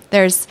them.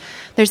 There's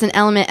an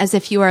element as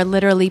if you are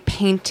literally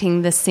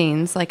painting the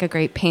scenes like a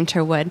great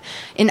painter would.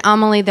 In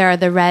Amélie, there are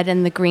the red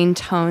and the green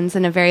tones.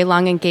 In A Very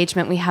Long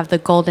Engagement, we have the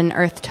golden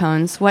earth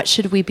tones. What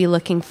should we be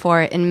looking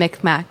for in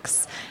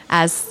Micmacs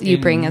as you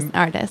bring as an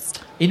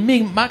artist? In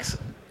Micmacs,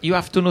 you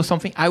have to know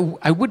something. I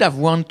would have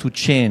wanted to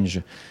change.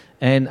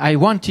 And I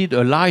wanted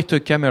a lighter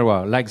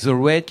camera, like the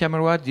red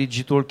camera,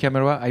 digital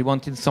camera. I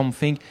wanted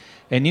something.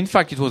 And in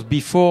fact, it was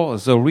before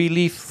the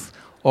release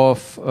of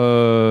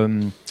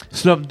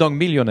Slumdog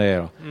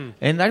Millionaire. Mm.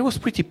 And I was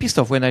pretty pissed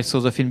off when I saw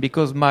the film,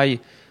 because my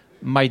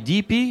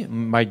DP,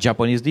 my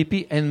Japanese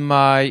DP, and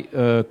my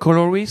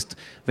colorist,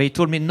 they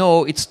told me,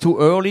 no, it's too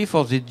early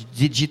for the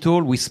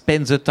digital. We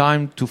spend the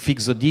time to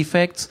fix the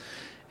defects.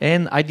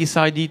 And I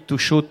decided to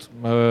shoot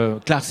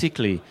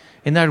classically.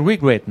 and I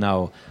regret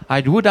now.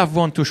 I would have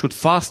wanted to shoot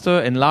faster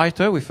and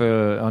lighter with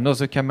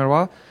another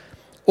camera,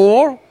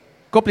 or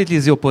completely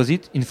the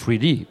opposite in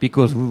 3D,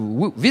 because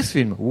this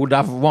film would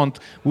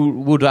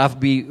have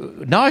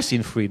been nice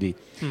in 3D,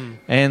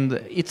 and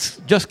it's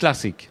just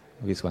classic,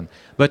 this one.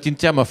 But in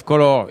terms of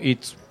color,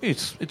 it's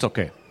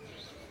okay.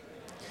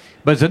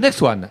 But the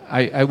next one,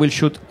 I will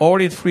shoot all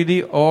in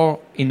 3D or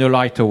in a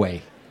lighter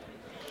way.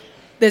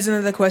 There's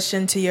another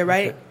question to your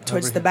right,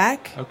 towards the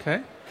back.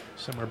 Okay,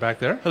 somewhere back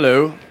there.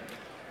 Hello.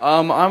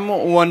 I'm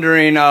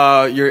wondering,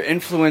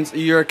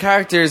 your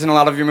characters in a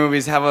lot of your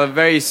movies have a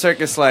very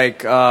circus-like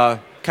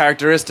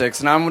characteristics,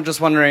 and I'm just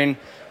wondering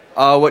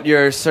what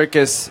your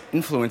circus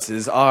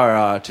influences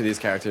are to these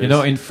characters. You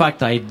know, in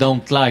fact, I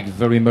don't like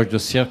very much the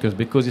circus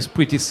because it's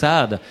pretty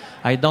sad.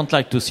 I don't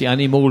like to see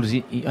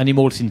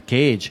animals in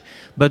cage.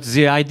 But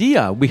the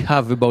idea we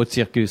have about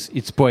circus,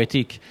 it's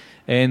poetic.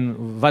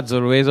 And that's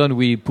the reason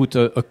we put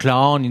a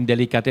clown in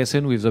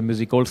Delicatessen with the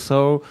music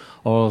also,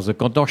 or the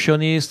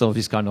contortionist, or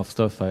this kind of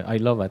stuff. I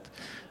love it.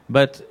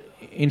 But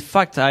in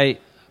fact, I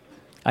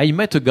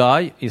met a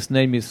guy, his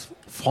name is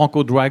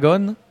Franco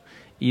Dragon.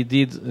 He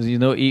did, you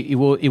know, he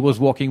was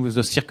working with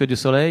the Cirque du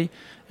Soleil,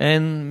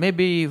 and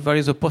maybe there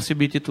is a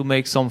possibility to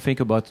make something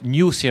about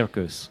new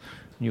circus.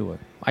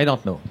 I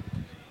don't know.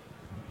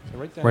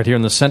 Right here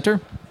in the center.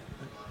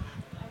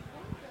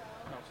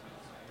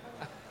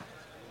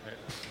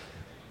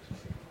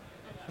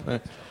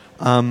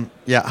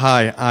 Yeah,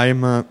 hi.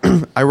 I'm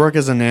I work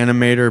as an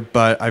animator,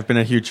 but I've been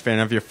a huge fan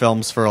of your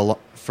films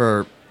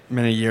for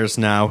many years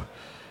now.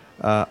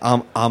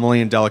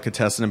 Amelie and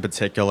Delicatessen in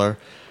particular.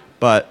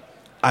 But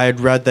I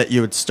had read that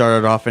you had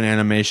started off in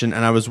animation,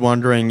 and I was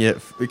wondering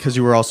if, because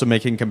you were also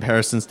making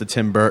comparisons to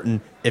Tim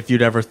Burton, if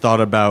you'd ever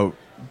thought about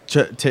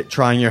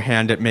trying your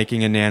hand at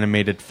making an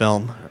animated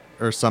film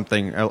or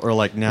something, or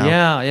like now.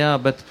 Yeah,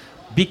 but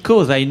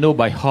because I know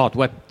by heart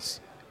what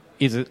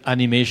is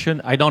animation,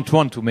 I don't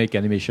want to make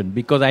animation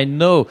because I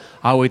know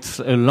how it's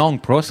a long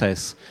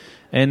process.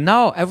 And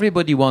now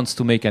everybody wants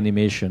to make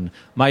animation.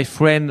 My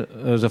friend,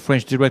 the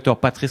French director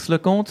Patrice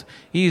Lecomte,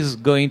 is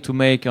going to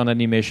make an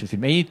animation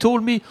film. And he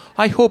told me,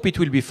 I hope it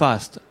will be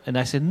fast. And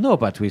I said, no,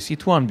 Patrice,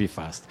 it won't be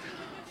fast.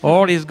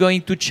 Or he's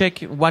going to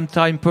check one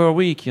time per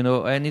week, you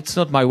know, and it's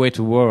not my way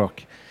to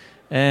work.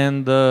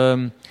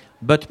 And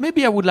but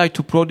maybe I would like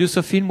to produce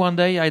a film one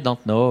day. I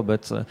don't know.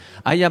 But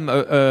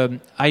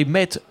I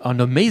met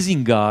an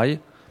amazing guy.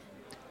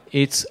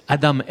 It's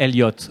Adam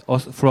Elliott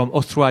from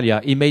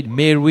Australia. He made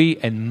Mary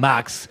and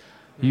Max.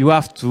 You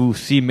have to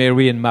see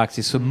Mary and Max.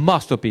 It's a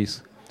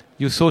masterpiece.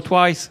 You saw it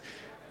twice?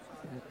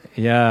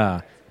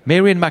 Yeah.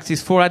 Mary and Max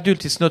is for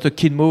adults. It's not a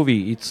kid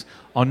movie. It's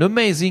an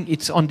amazing.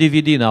 It's on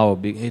DVD now.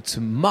 It's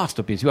a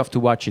masterpiece. You have to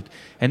watch it.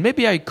 And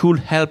maybe I could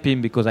help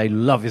him because I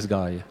love this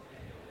guy.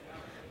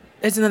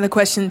 There's another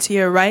question to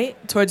your right,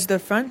 towards the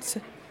front.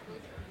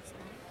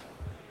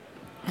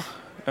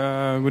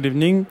 Good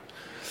evening.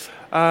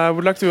 I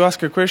would like to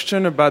ask a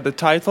question about the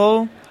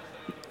title.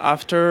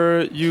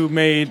 After you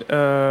made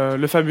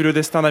Le Fabuleux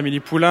Destin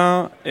d'Amélie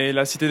Poulain et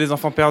La Cité des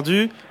Enfants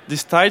Perdus,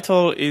 this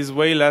title is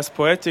way less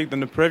poetic than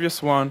the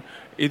previous one.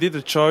 Is it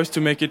a choice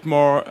to make it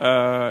more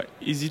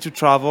easy to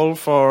travel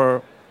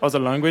for other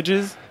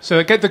languages?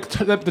 So get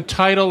the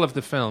title of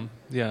the film.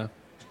 Yeah.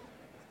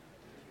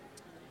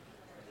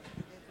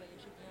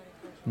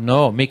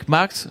 No,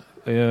 Micmacs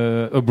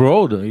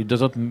abroad, it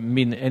doesn't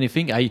mean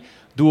anything. I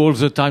do all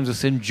the time the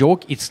same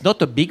joke. It's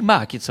not a Big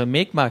Mac, it's a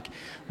Micmac.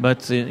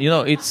 But, you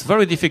know, it's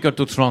very difficult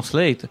to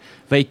translate.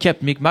 They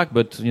kept Micmac,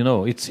 but, you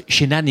know, it's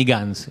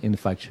shenanigans, in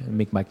fact,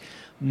 Micmac.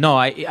 No,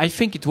 I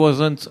think it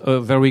wasn't a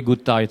very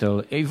good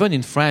title, even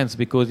in France,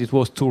 because it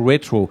was too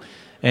retro.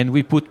 And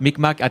we put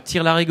Micmac at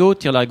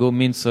tire-larigot. Tire-larigot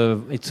means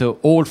it's an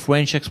old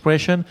French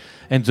expression,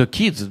 and the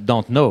kids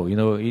don't know. You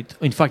know,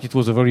 in fact, it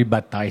was a very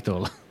bad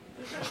title.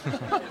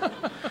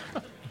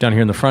 Down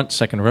here in the front,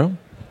 second row.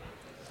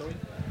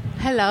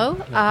 Hello.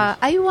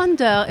 I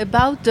wonder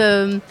about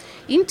the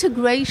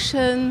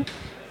integration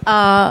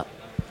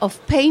of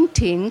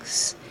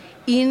paintings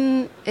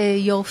in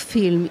your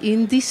film,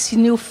 in this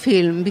new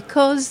film,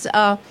 because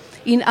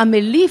in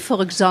Amélie,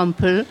 for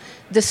example,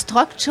 the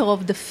structure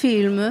of the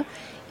film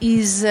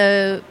is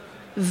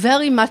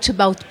very much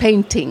about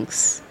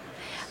paintings.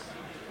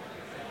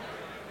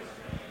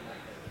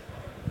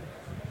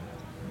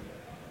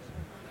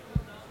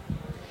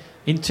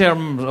 In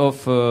terms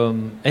of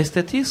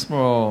aesthetism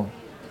or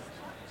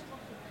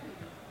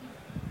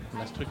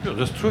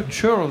the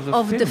structure of the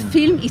film? The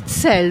film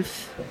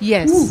itself,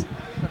 yes. Ooh.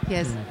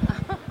 Yes.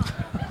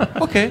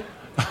 Okay.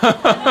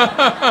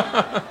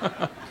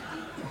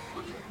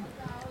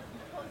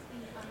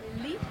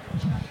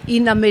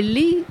 In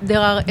Amélie, there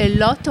are a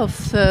lot of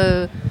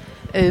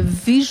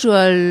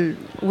visual,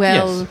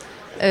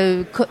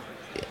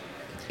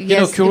 You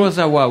know,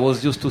 Kurosawa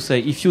was used to say,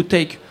 if you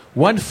take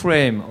one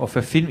frame of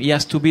a film, it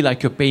has to be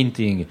like a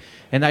painting.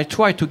 And I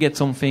try to get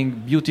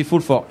something beautiful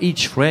for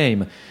each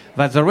frame.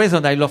 That's the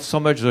reason I love so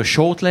much the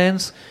short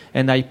lens,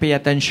 and I pay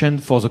attention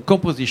for the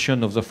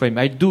composition of the frame.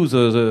 I do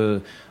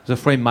the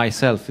frame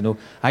myself, you know.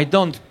 I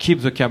don't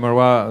keep the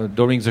camera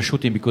during the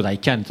shooting because I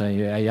can't.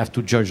 I have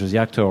to judge the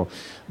actor.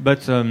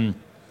 But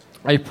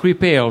I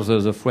prepare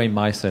the frame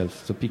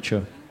myself, the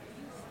picture.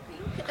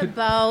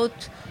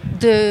 About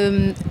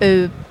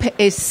the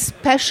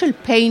special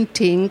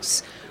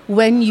paintings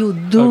when you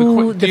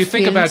do the Do you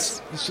think about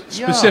films.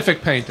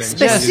 specific paintings?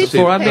 Specific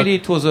For Amélie,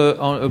 it was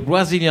a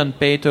Brazilian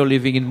painter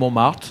living in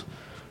Montmartre.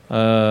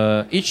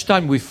 Each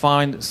time we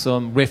find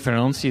some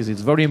references,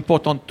 it's very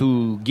important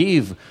to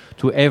give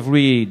to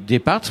every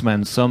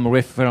department some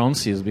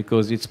references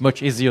because it's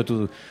much easier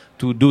to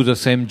do the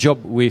same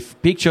job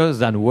with pictures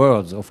than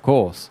words, of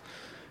course.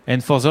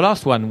 And for the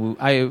last one,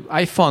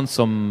 I found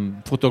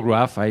some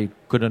photograph I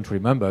couldn't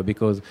remember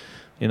because,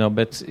 you know,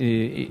 but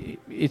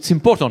it's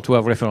important to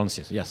have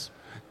references, yes.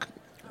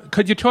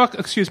 Could you talk?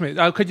 Excuse me.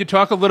 Could you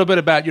talk a little bit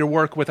about your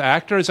work with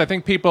actors? I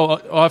think people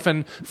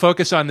often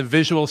focus on the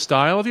visual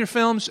style of your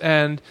films,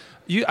 and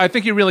I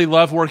think you really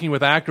love working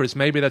with actors.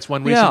 Maybe that's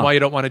one reason why you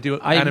don't want to do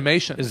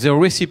animation. The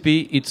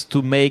recipe is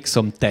to make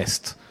some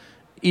tests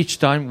each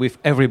time with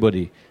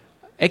everybody.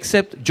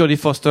 Except Jodie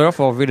Foster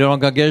for Really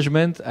Long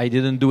Engagement, I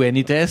didn't do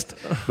any test.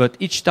 But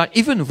each time,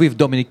 even with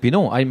Dominique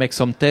Pinon, I make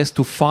some tests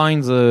to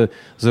find the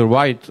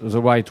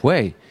right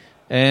way.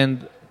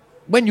 And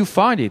when you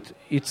find it,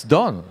 it's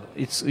done.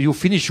 You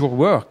finish your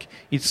work.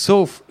 It's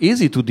so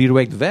easy to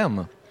direct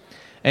them.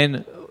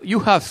 And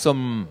you have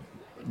some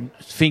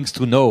things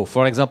to know.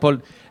 For example,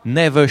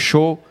 never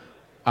show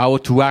how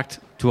to act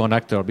to an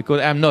actor,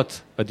 because I'm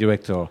not a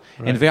director.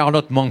 Right. And they are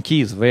not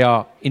monkeys. They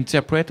are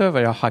interpreters,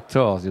 they are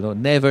actors. You know,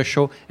 never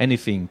show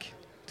anything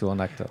to an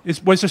actor.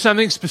 Was there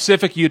something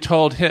specific you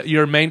told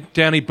your main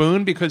Danny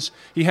Boone? Because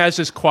he has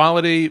this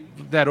quality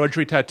that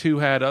Audrey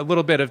Tautou had, a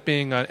little bit of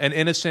being an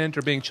innocent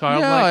or being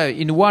childlike.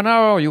 Yeah, in 1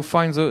 hour you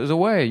find the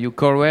way. You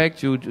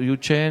correct, you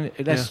change.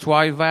 Let's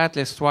try that,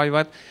 let's try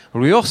that.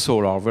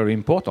 Rehearsals are very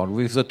important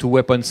with the two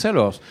weapon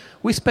sellers.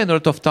 We spend a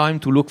lot of time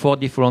to look for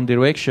different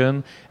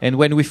direction, and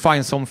when we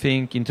find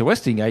something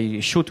interesting, I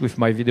shoot with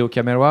my video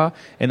camera,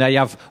 and I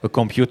have a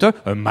computer,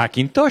 a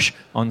Macintosh,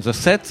 on the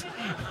set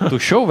to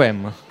show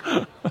them.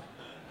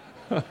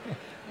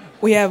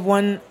 We have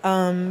one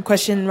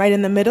question right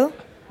in the middle.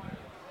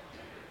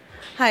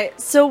 Hi.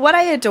 So what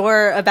I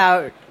adore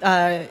about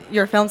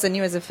your films and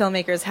you as a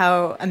filmmaker is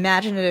how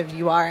imaginative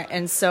you are.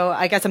 And so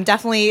I guess I'm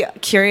definitely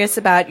curious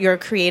about your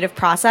creative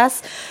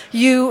process.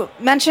 You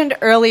mentioned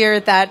earlier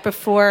that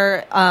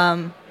before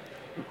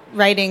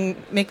writing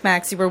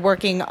Micmacs, you were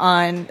working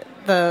on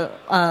the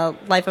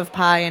Life of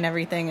Pi and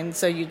everything. And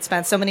so you'd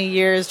spent so many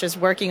years just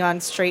working on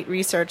straight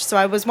research. So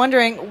I was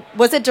wondering,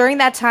 was it during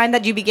that time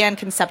that you began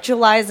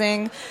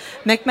conceptualizing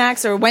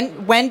Micmacs, or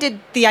when did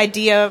the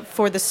idea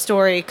for the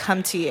story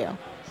come to you?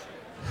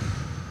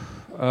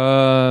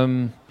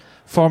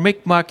 For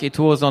Micmac, it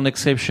was an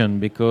exception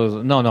because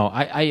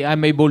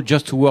I'm able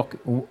just to work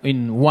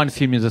in one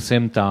film at the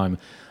same time.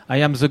 I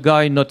am the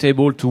guy not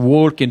able to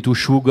walk and to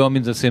chew gum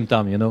in the same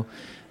time. You know,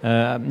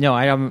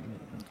 I am,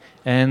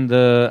 and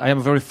I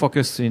am very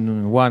focused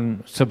in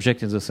one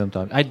subject at the same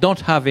time. I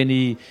don't have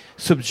any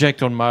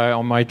subject on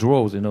my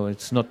draws. You know,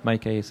 it's not my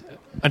case.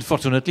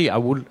 Unfortunately, I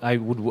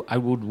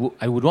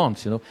would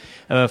want. You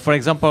know, for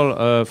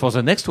example, for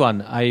the next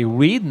one, I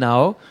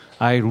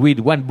read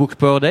one book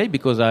per day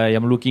because I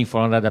am looking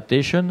for an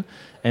adaptation,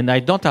 and I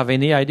don't have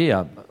any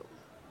idea.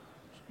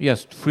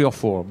 Yes, 3 or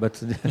 4,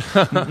 but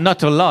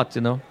not a lot,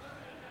 you know.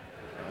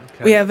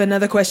 Okay. We have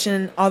another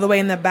question all the way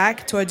in the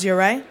back towards your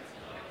right.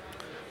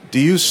 Do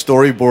you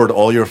storyboard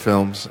all your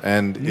films?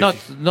 And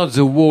not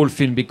the whole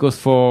film, because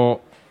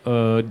for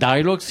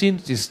dialogue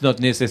scenes it's not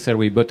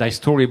necessary, but I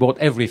storyboard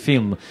every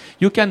film.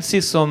 You can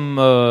see some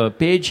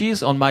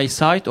pages on my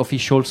site,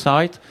 official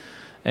site,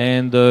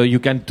 and you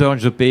can turn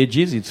the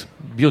pages. It's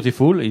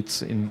beautiful.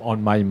 It's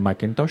on my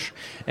Macintosh,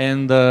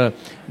 and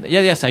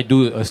yes, I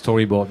do a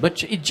storyboard,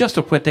 but it's just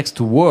a pretext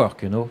to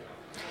work, you know.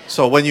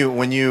 So when you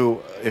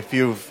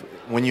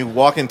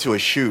walk into a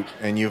shoot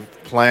and you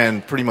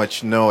plan, pretty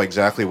much know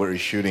exactly what you're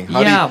shooting.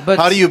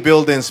 How do you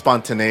build in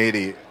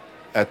spontaneity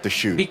at the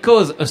shoot?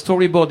 Because a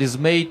storyboard is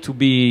made to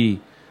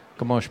be,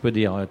 comment je peux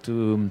dire,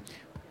 to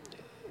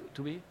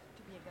be.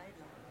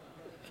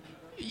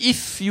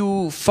 If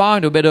you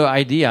find a better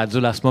idea at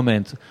the last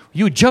moment,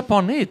 you jump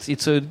on it.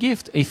 It's a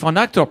gift. If an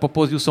actor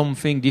proposes you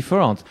something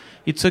different,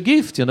 it's a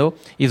gift, you know.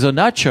 It's a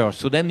nature.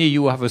 So then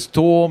you have a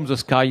storm, the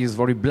sky is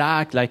very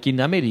black, like in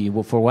Amélie,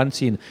 for one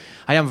scene.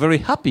 I am very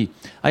happy.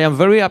 I am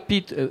very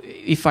happy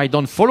if I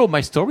don't follow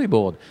my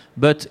storyboard.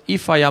 But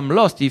if I am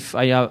lost, if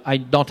I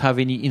don't have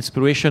any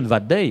inspiration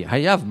that day,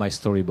 I have my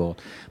storyboard.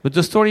 But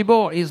the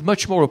storyboard is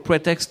much more a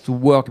pretext to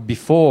work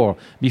before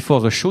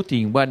the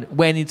shooting,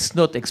 when it's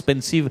not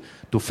expensive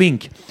to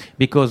think.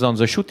 Because on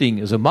the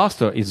shooting, the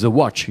master is the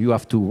watch. You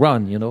have to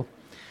run, you know.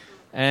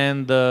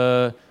 And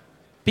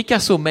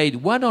Picasso made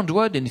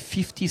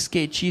 150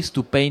 sketches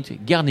to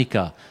paint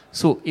Guernica.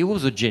 So he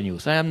was a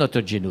genius. I am not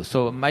a genius,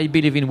 so I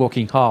believe in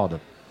working hard.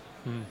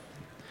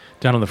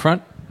 Down on the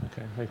front.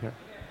 Okay, right here.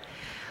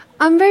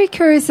 I'm very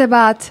curious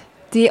about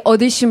the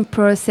audition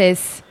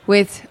process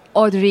with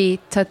Audrey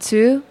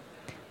Tautou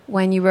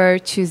when you were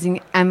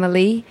choosing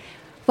Emily.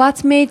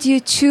 What made you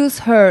choose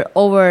her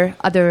over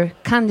other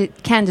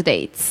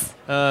candidates?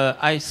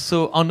 I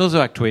saw another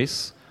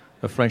actress,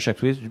 a French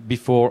actress,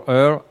 before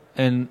her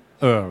and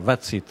her.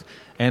 That's it.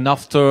 And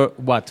after,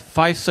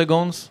 5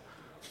 seconds,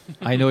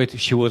 I know it.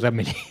 She was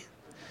Amélie.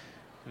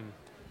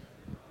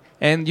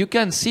 And you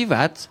can see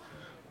that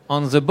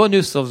on the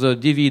bonus of the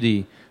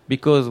DVD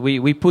because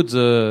we put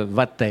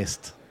that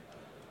test.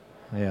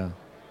 Yeah.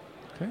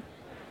 Okay.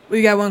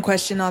 We got one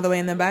question all the way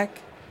in the back.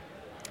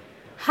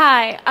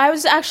 Hi, I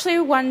was actually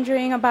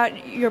wondering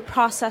about your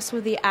process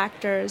with the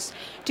actors.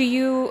 Do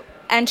you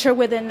enter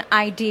with an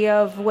idea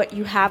of what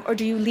you have, or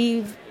do you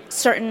leave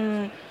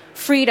certain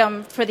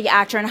freedom for the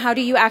actor, and how do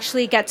you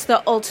actually get to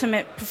the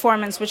ultimate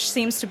performance, which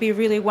seems to be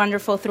really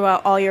wonderful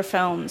throughout all your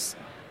films?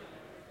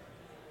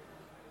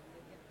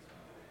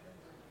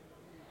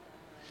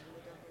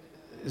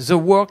 The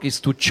work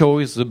is to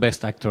choose the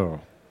best actor,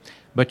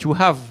 but you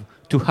have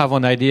to have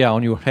an idea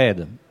on your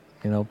head,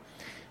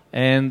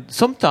 And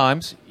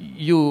sometimes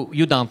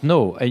you don't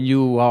know, and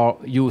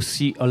you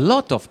see a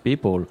lot of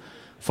people.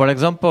 For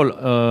example,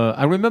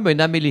 I remember in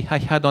Amélie, I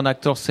had an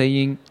actor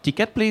saying,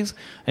 "Ticket, please."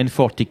 And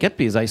for ticket,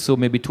 please, I saw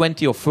maybe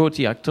 20 or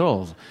 30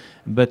 actors.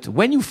 But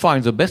when you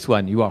find the best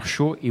one, you are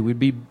sure he will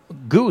be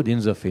good in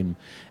the film.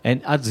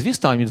 And at this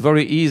time, it's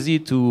very easy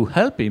to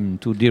help him,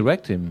 to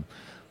direct him.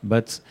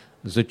 But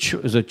the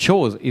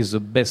choice is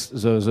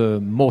the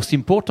most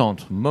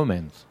important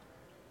moment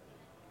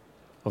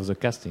of the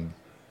casting.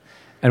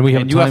 And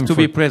you have to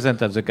be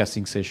present at the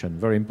casting session.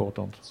 Very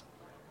important.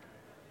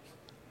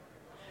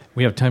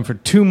 We have time for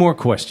 2 more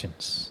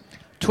questions.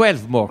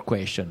 12 more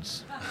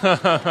questions.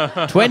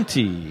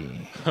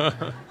 20.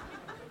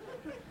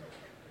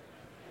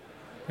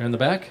 You're in the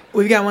back?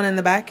 We've got one in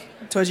the back,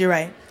 towards your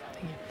right.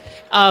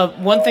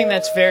 One thing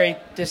that's very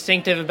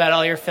distinctive about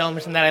all your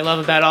films and that I love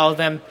about all of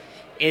them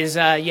is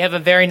you have a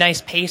very nice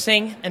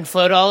pacing and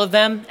flow to all of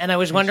them. And I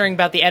was wondering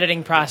about the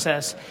editing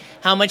process.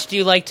 How much do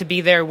you like to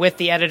be there with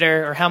the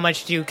editor, or how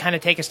much do you kind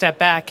of take a step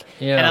back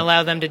and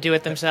allow them to do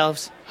it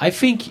themselves? I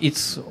think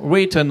it's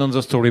written on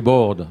the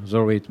storyboard, the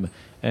rhythm.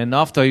 And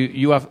after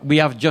we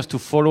have just to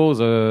follow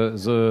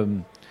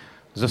the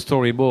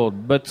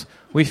storyboard. But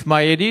with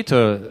my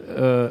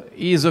editor,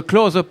 he's a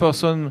closer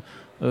person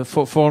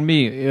for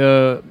me.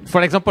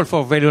 For example,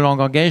 for Very Long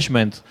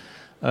Engagement,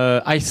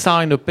 I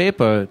signed a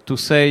paper to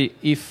say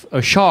if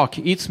a shark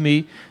eats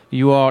me,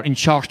 you are in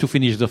charge to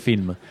finish the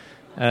film.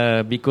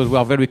 Because we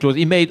are very close.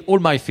 He made all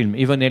my film,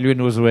 even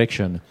Alien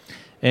Resurrection.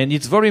 And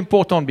it's very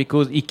important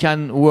because he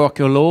can work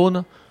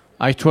alone.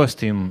 I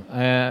trust him.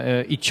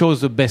 He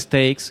chose the best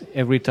takes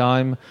every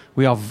time.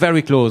 We are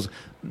very close.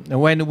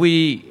 When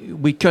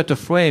we cut a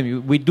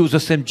frame, we do the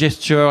same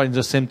gesture in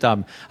the same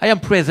time. I am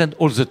present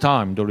all the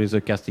time during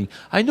the casting.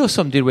 I know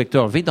some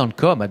directors, they don't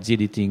come at the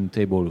editing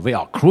table. They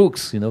are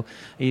crooks,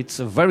 It's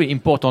a very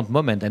important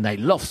moment, and I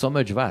love so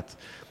much that.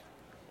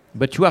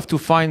 But you have to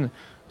find...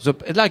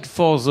 like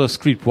for the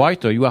script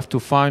writer, you have to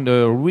find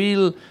a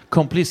real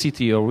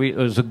complicity,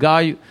 the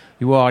guy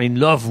you are in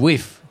love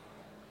with,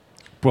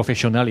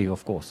 professionally,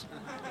 of course.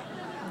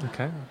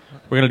 Okay.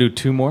 We're going to do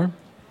 2 more.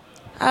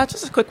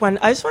 Just a quick one.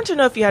 I just want to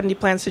know if you had any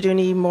plans to do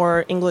any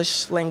more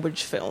English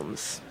language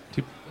films.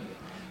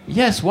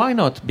 Yes, why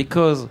not?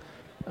 Because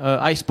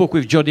I spoke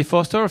with Jodie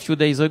Foster a few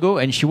days ago,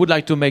 and she would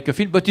like to make a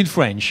film, but in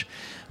French.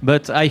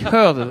 But I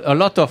heard a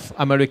lot of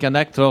American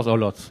actors,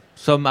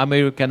 some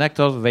American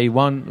actors, they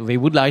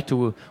would like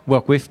to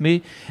work with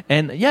me.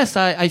 And yes,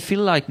 I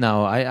feel like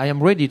now I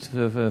am ready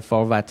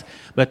for that.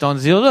 But on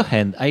the other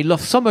hand, I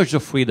love so much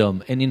the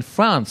freedom. And in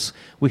France,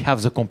 we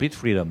have the complete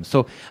freedom.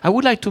 So I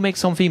would like to make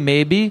something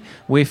maybe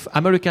with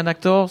American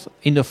actors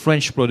in a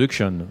French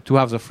production, to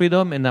have the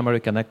freedom and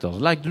American actors,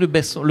 like Luc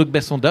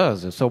Besson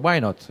does. So why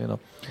not? Right.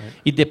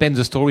 It depends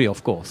the story,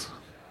 of course.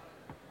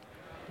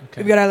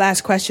 Okay. We've got our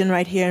last question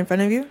right here in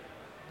front of you.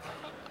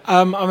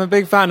 I'm a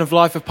big fan of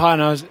Life of Pi,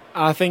 and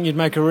I think you'd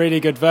make a really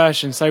good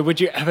version. So would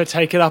you ever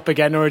take it up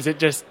again, or is it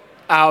just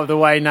out of the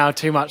way now,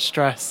 too much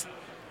stress?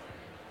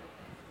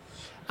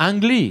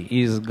 Ang Lee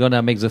is going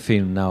to make the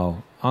film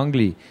now. Ang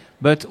Lee.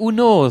 But who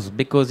knows,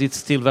 because it's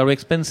still very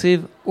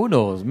expensive. Who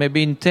knows?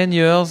 Maybe in 10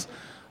 years,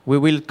 we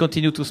will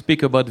continue to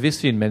speak about this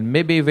film, and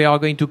maybe they are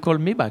going to call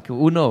me back.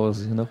 Who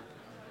knows,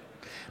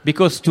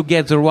 Because to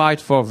get the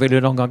right for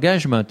Very Long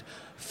Engagement,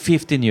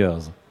 15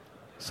 years.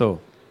 So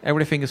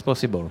everything is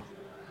possible.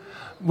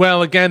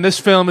 Well, again, this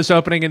film is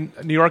opening in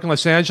New York and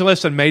Los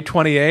Angeles on May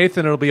 28th,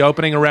 and it'll be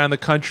opening around the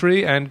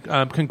country. And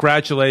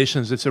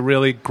congratulations. It's a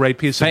really great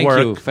piece of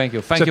work. Thank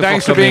you.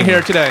 Thanks for being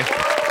here today.